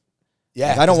de-sell it. Yeah,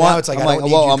 like, I don't want. It's like,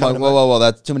 whoa,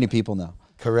 that's too many people now.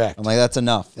 Correct. I'm like, that's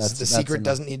enough. The secret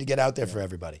doesn't need to get out there for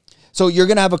everybody. So you're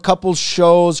gonna have a couple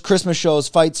shows, Christmas shows,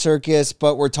 Fight Circus,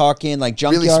 but we're talking like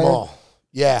Junkyard. Really small.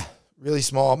 Yeah, really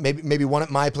small. Maybe one at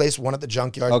my place, one at the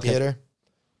Junkyard Theater.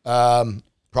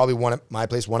 Probably one at my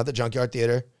place, one at the Junkyard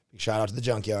Theater. Shout out to the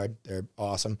Junkyard. They're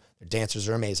awesome. Their dancers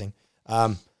are amazing.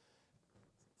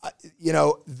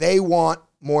 They want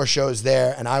more shows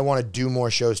there, and I want to do more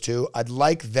shows too. I'd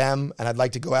like them, and I'd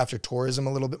like to go after tourism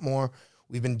a little bit more.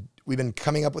 We've been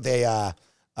coming up with a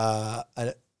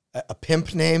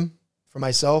pimp name for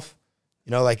myself.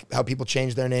 You know, like how people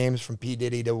change their names from P.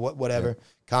 Diddy to whatever,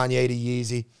 Kanye to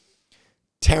Yeezy.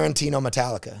 Tarantino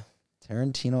Metallica.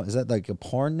 Tarantino, is that like a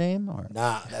porn name or?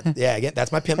 Nah, again,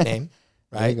 that's my pimp name.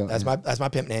 Right, that's my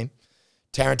pimp name,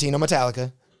 Tarantino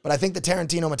Metallica. But I think the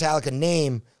Tarantino Metallica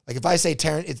name, like if I say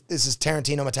this is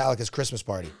Tarantino Metallica's Christmas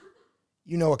party,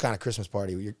 you know what kind of Christmas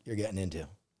party you're getting into.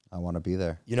 I want to be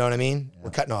there. You know what I mean? Yeah.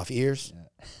 We're cutting off ears. Yeah.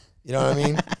 You know what I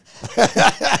mean?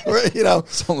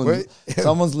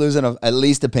 Someone's losing at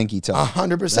least a pinky toe.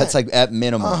 100%. That's like at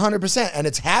minimum. 100%, and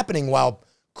it's happening while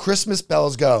Christmas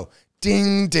bells go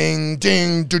ding, ding,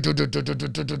 ding,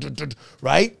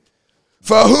 right?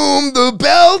 For whom the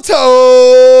bell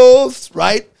tolls,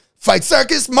 right? Fight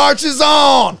Circus marches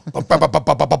on,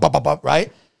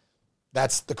 right?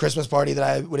 That's the Christmas party that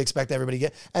I would expect everybody to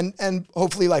get. And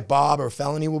hopefully like Bob or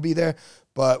Felony will be there,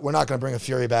 but we're not going to bring a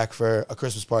Fury back for a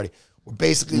Christmas party. We're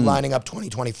basically lining up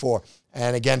 2024.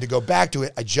 And again, to go back to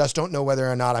it, I just don't know whether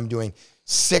or not I'm doing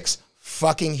 6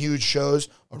 fucking huge shows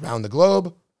around the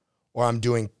globe or I'm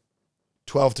doing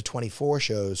 12 to 24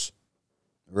 shows.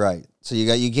 Right. So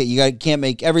you can't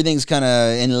make everything's kind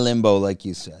of in limbo, like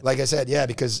you said. Like I said, yeah,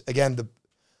 because again,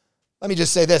 let me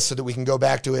just say this so that we can go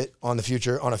back to it on a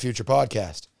future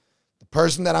podcast. The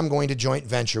person that I'm going to joint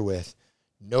venture with,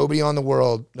 nobody on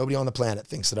the planet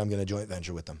thinks that I'm going to joint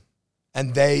venture with them.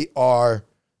 And they are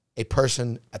a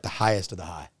person at the highest of the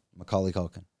high. Macaulay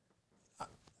Culkin.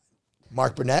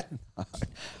 Mark Burnett.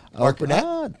 Mark Burnett.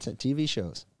 TV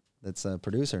shows. That's a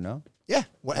producer, no? Yeah.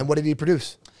 And what did he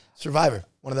produce? Survivor,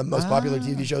 one of the most popular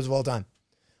TV shows of all time.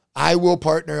 I will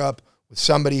partner up with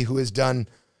somebody who has done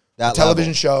a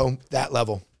television show that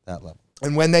level. That level.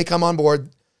 And when they come on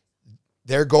board,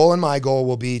 their goal and my goal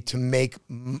will be to make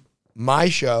my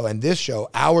show and this show,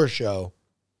 our show,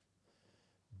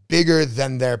 bigger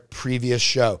than their previous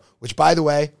show, which, by the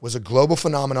way, was a global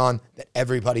phenomenon that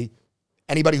anybody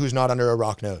who's not under a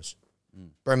rock knows.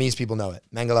 Burmese people know it.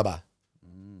 Mangalaba.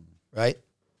 Right?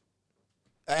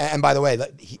 And by the way,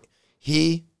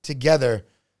 he together,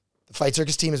 the Fight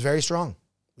Circus team is very strong.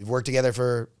 We've worked together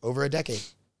for over a decade.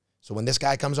 So when this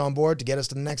guy comes on board to get us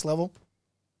to the next level,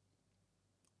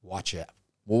 watch it.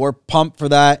 Well, we're pumped for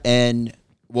that, and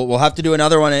we'll have to do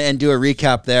another one and do a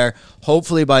recap there.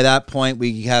 Hopefully by that point,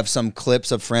 we have some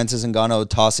clips of Francis Ngannou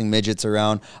tossing midgets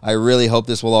around. I really hope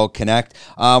this will all connect.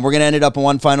 We're going to end it up on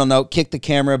one final note. Kick the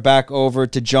camera back over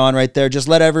to John right there. Just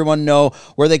let everyone know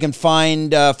where they can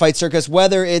find Fight Circus,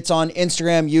 whether it's on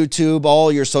Instagram, YouTube, all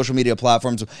your social media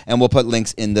platforms, and we'll put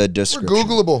links in the description.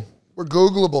 We're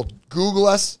Googleable. Google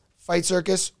us, Fight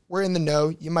Circus. We're in the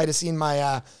know. You might have seen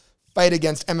my fight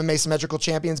against MMA symmetrical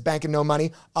champions, banking no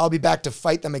money. I'll be back to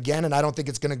fight them again, and I don't think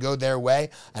it's going to go their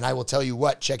way. And I will tell you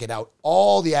what, check it out.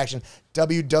 All the action,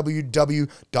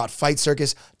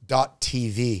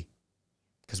 www.fightcircus.tv,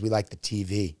 because we like the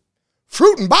TV.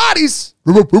 Fruit and bodies.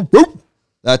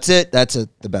 That's it. That's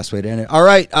the best way to end it. All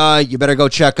right. You better go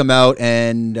check them out.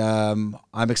 And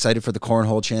I'm excited for the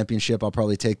Cornhole Championship. I'll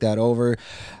probably take that over.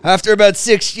 After about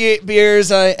 6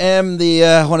 beers, I am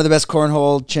the one of the best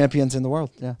cornhole champions in the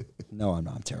world. Yeah. No, I'm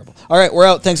not. I'm terrible. All right. We're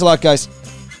out. Thanks a lot, guys.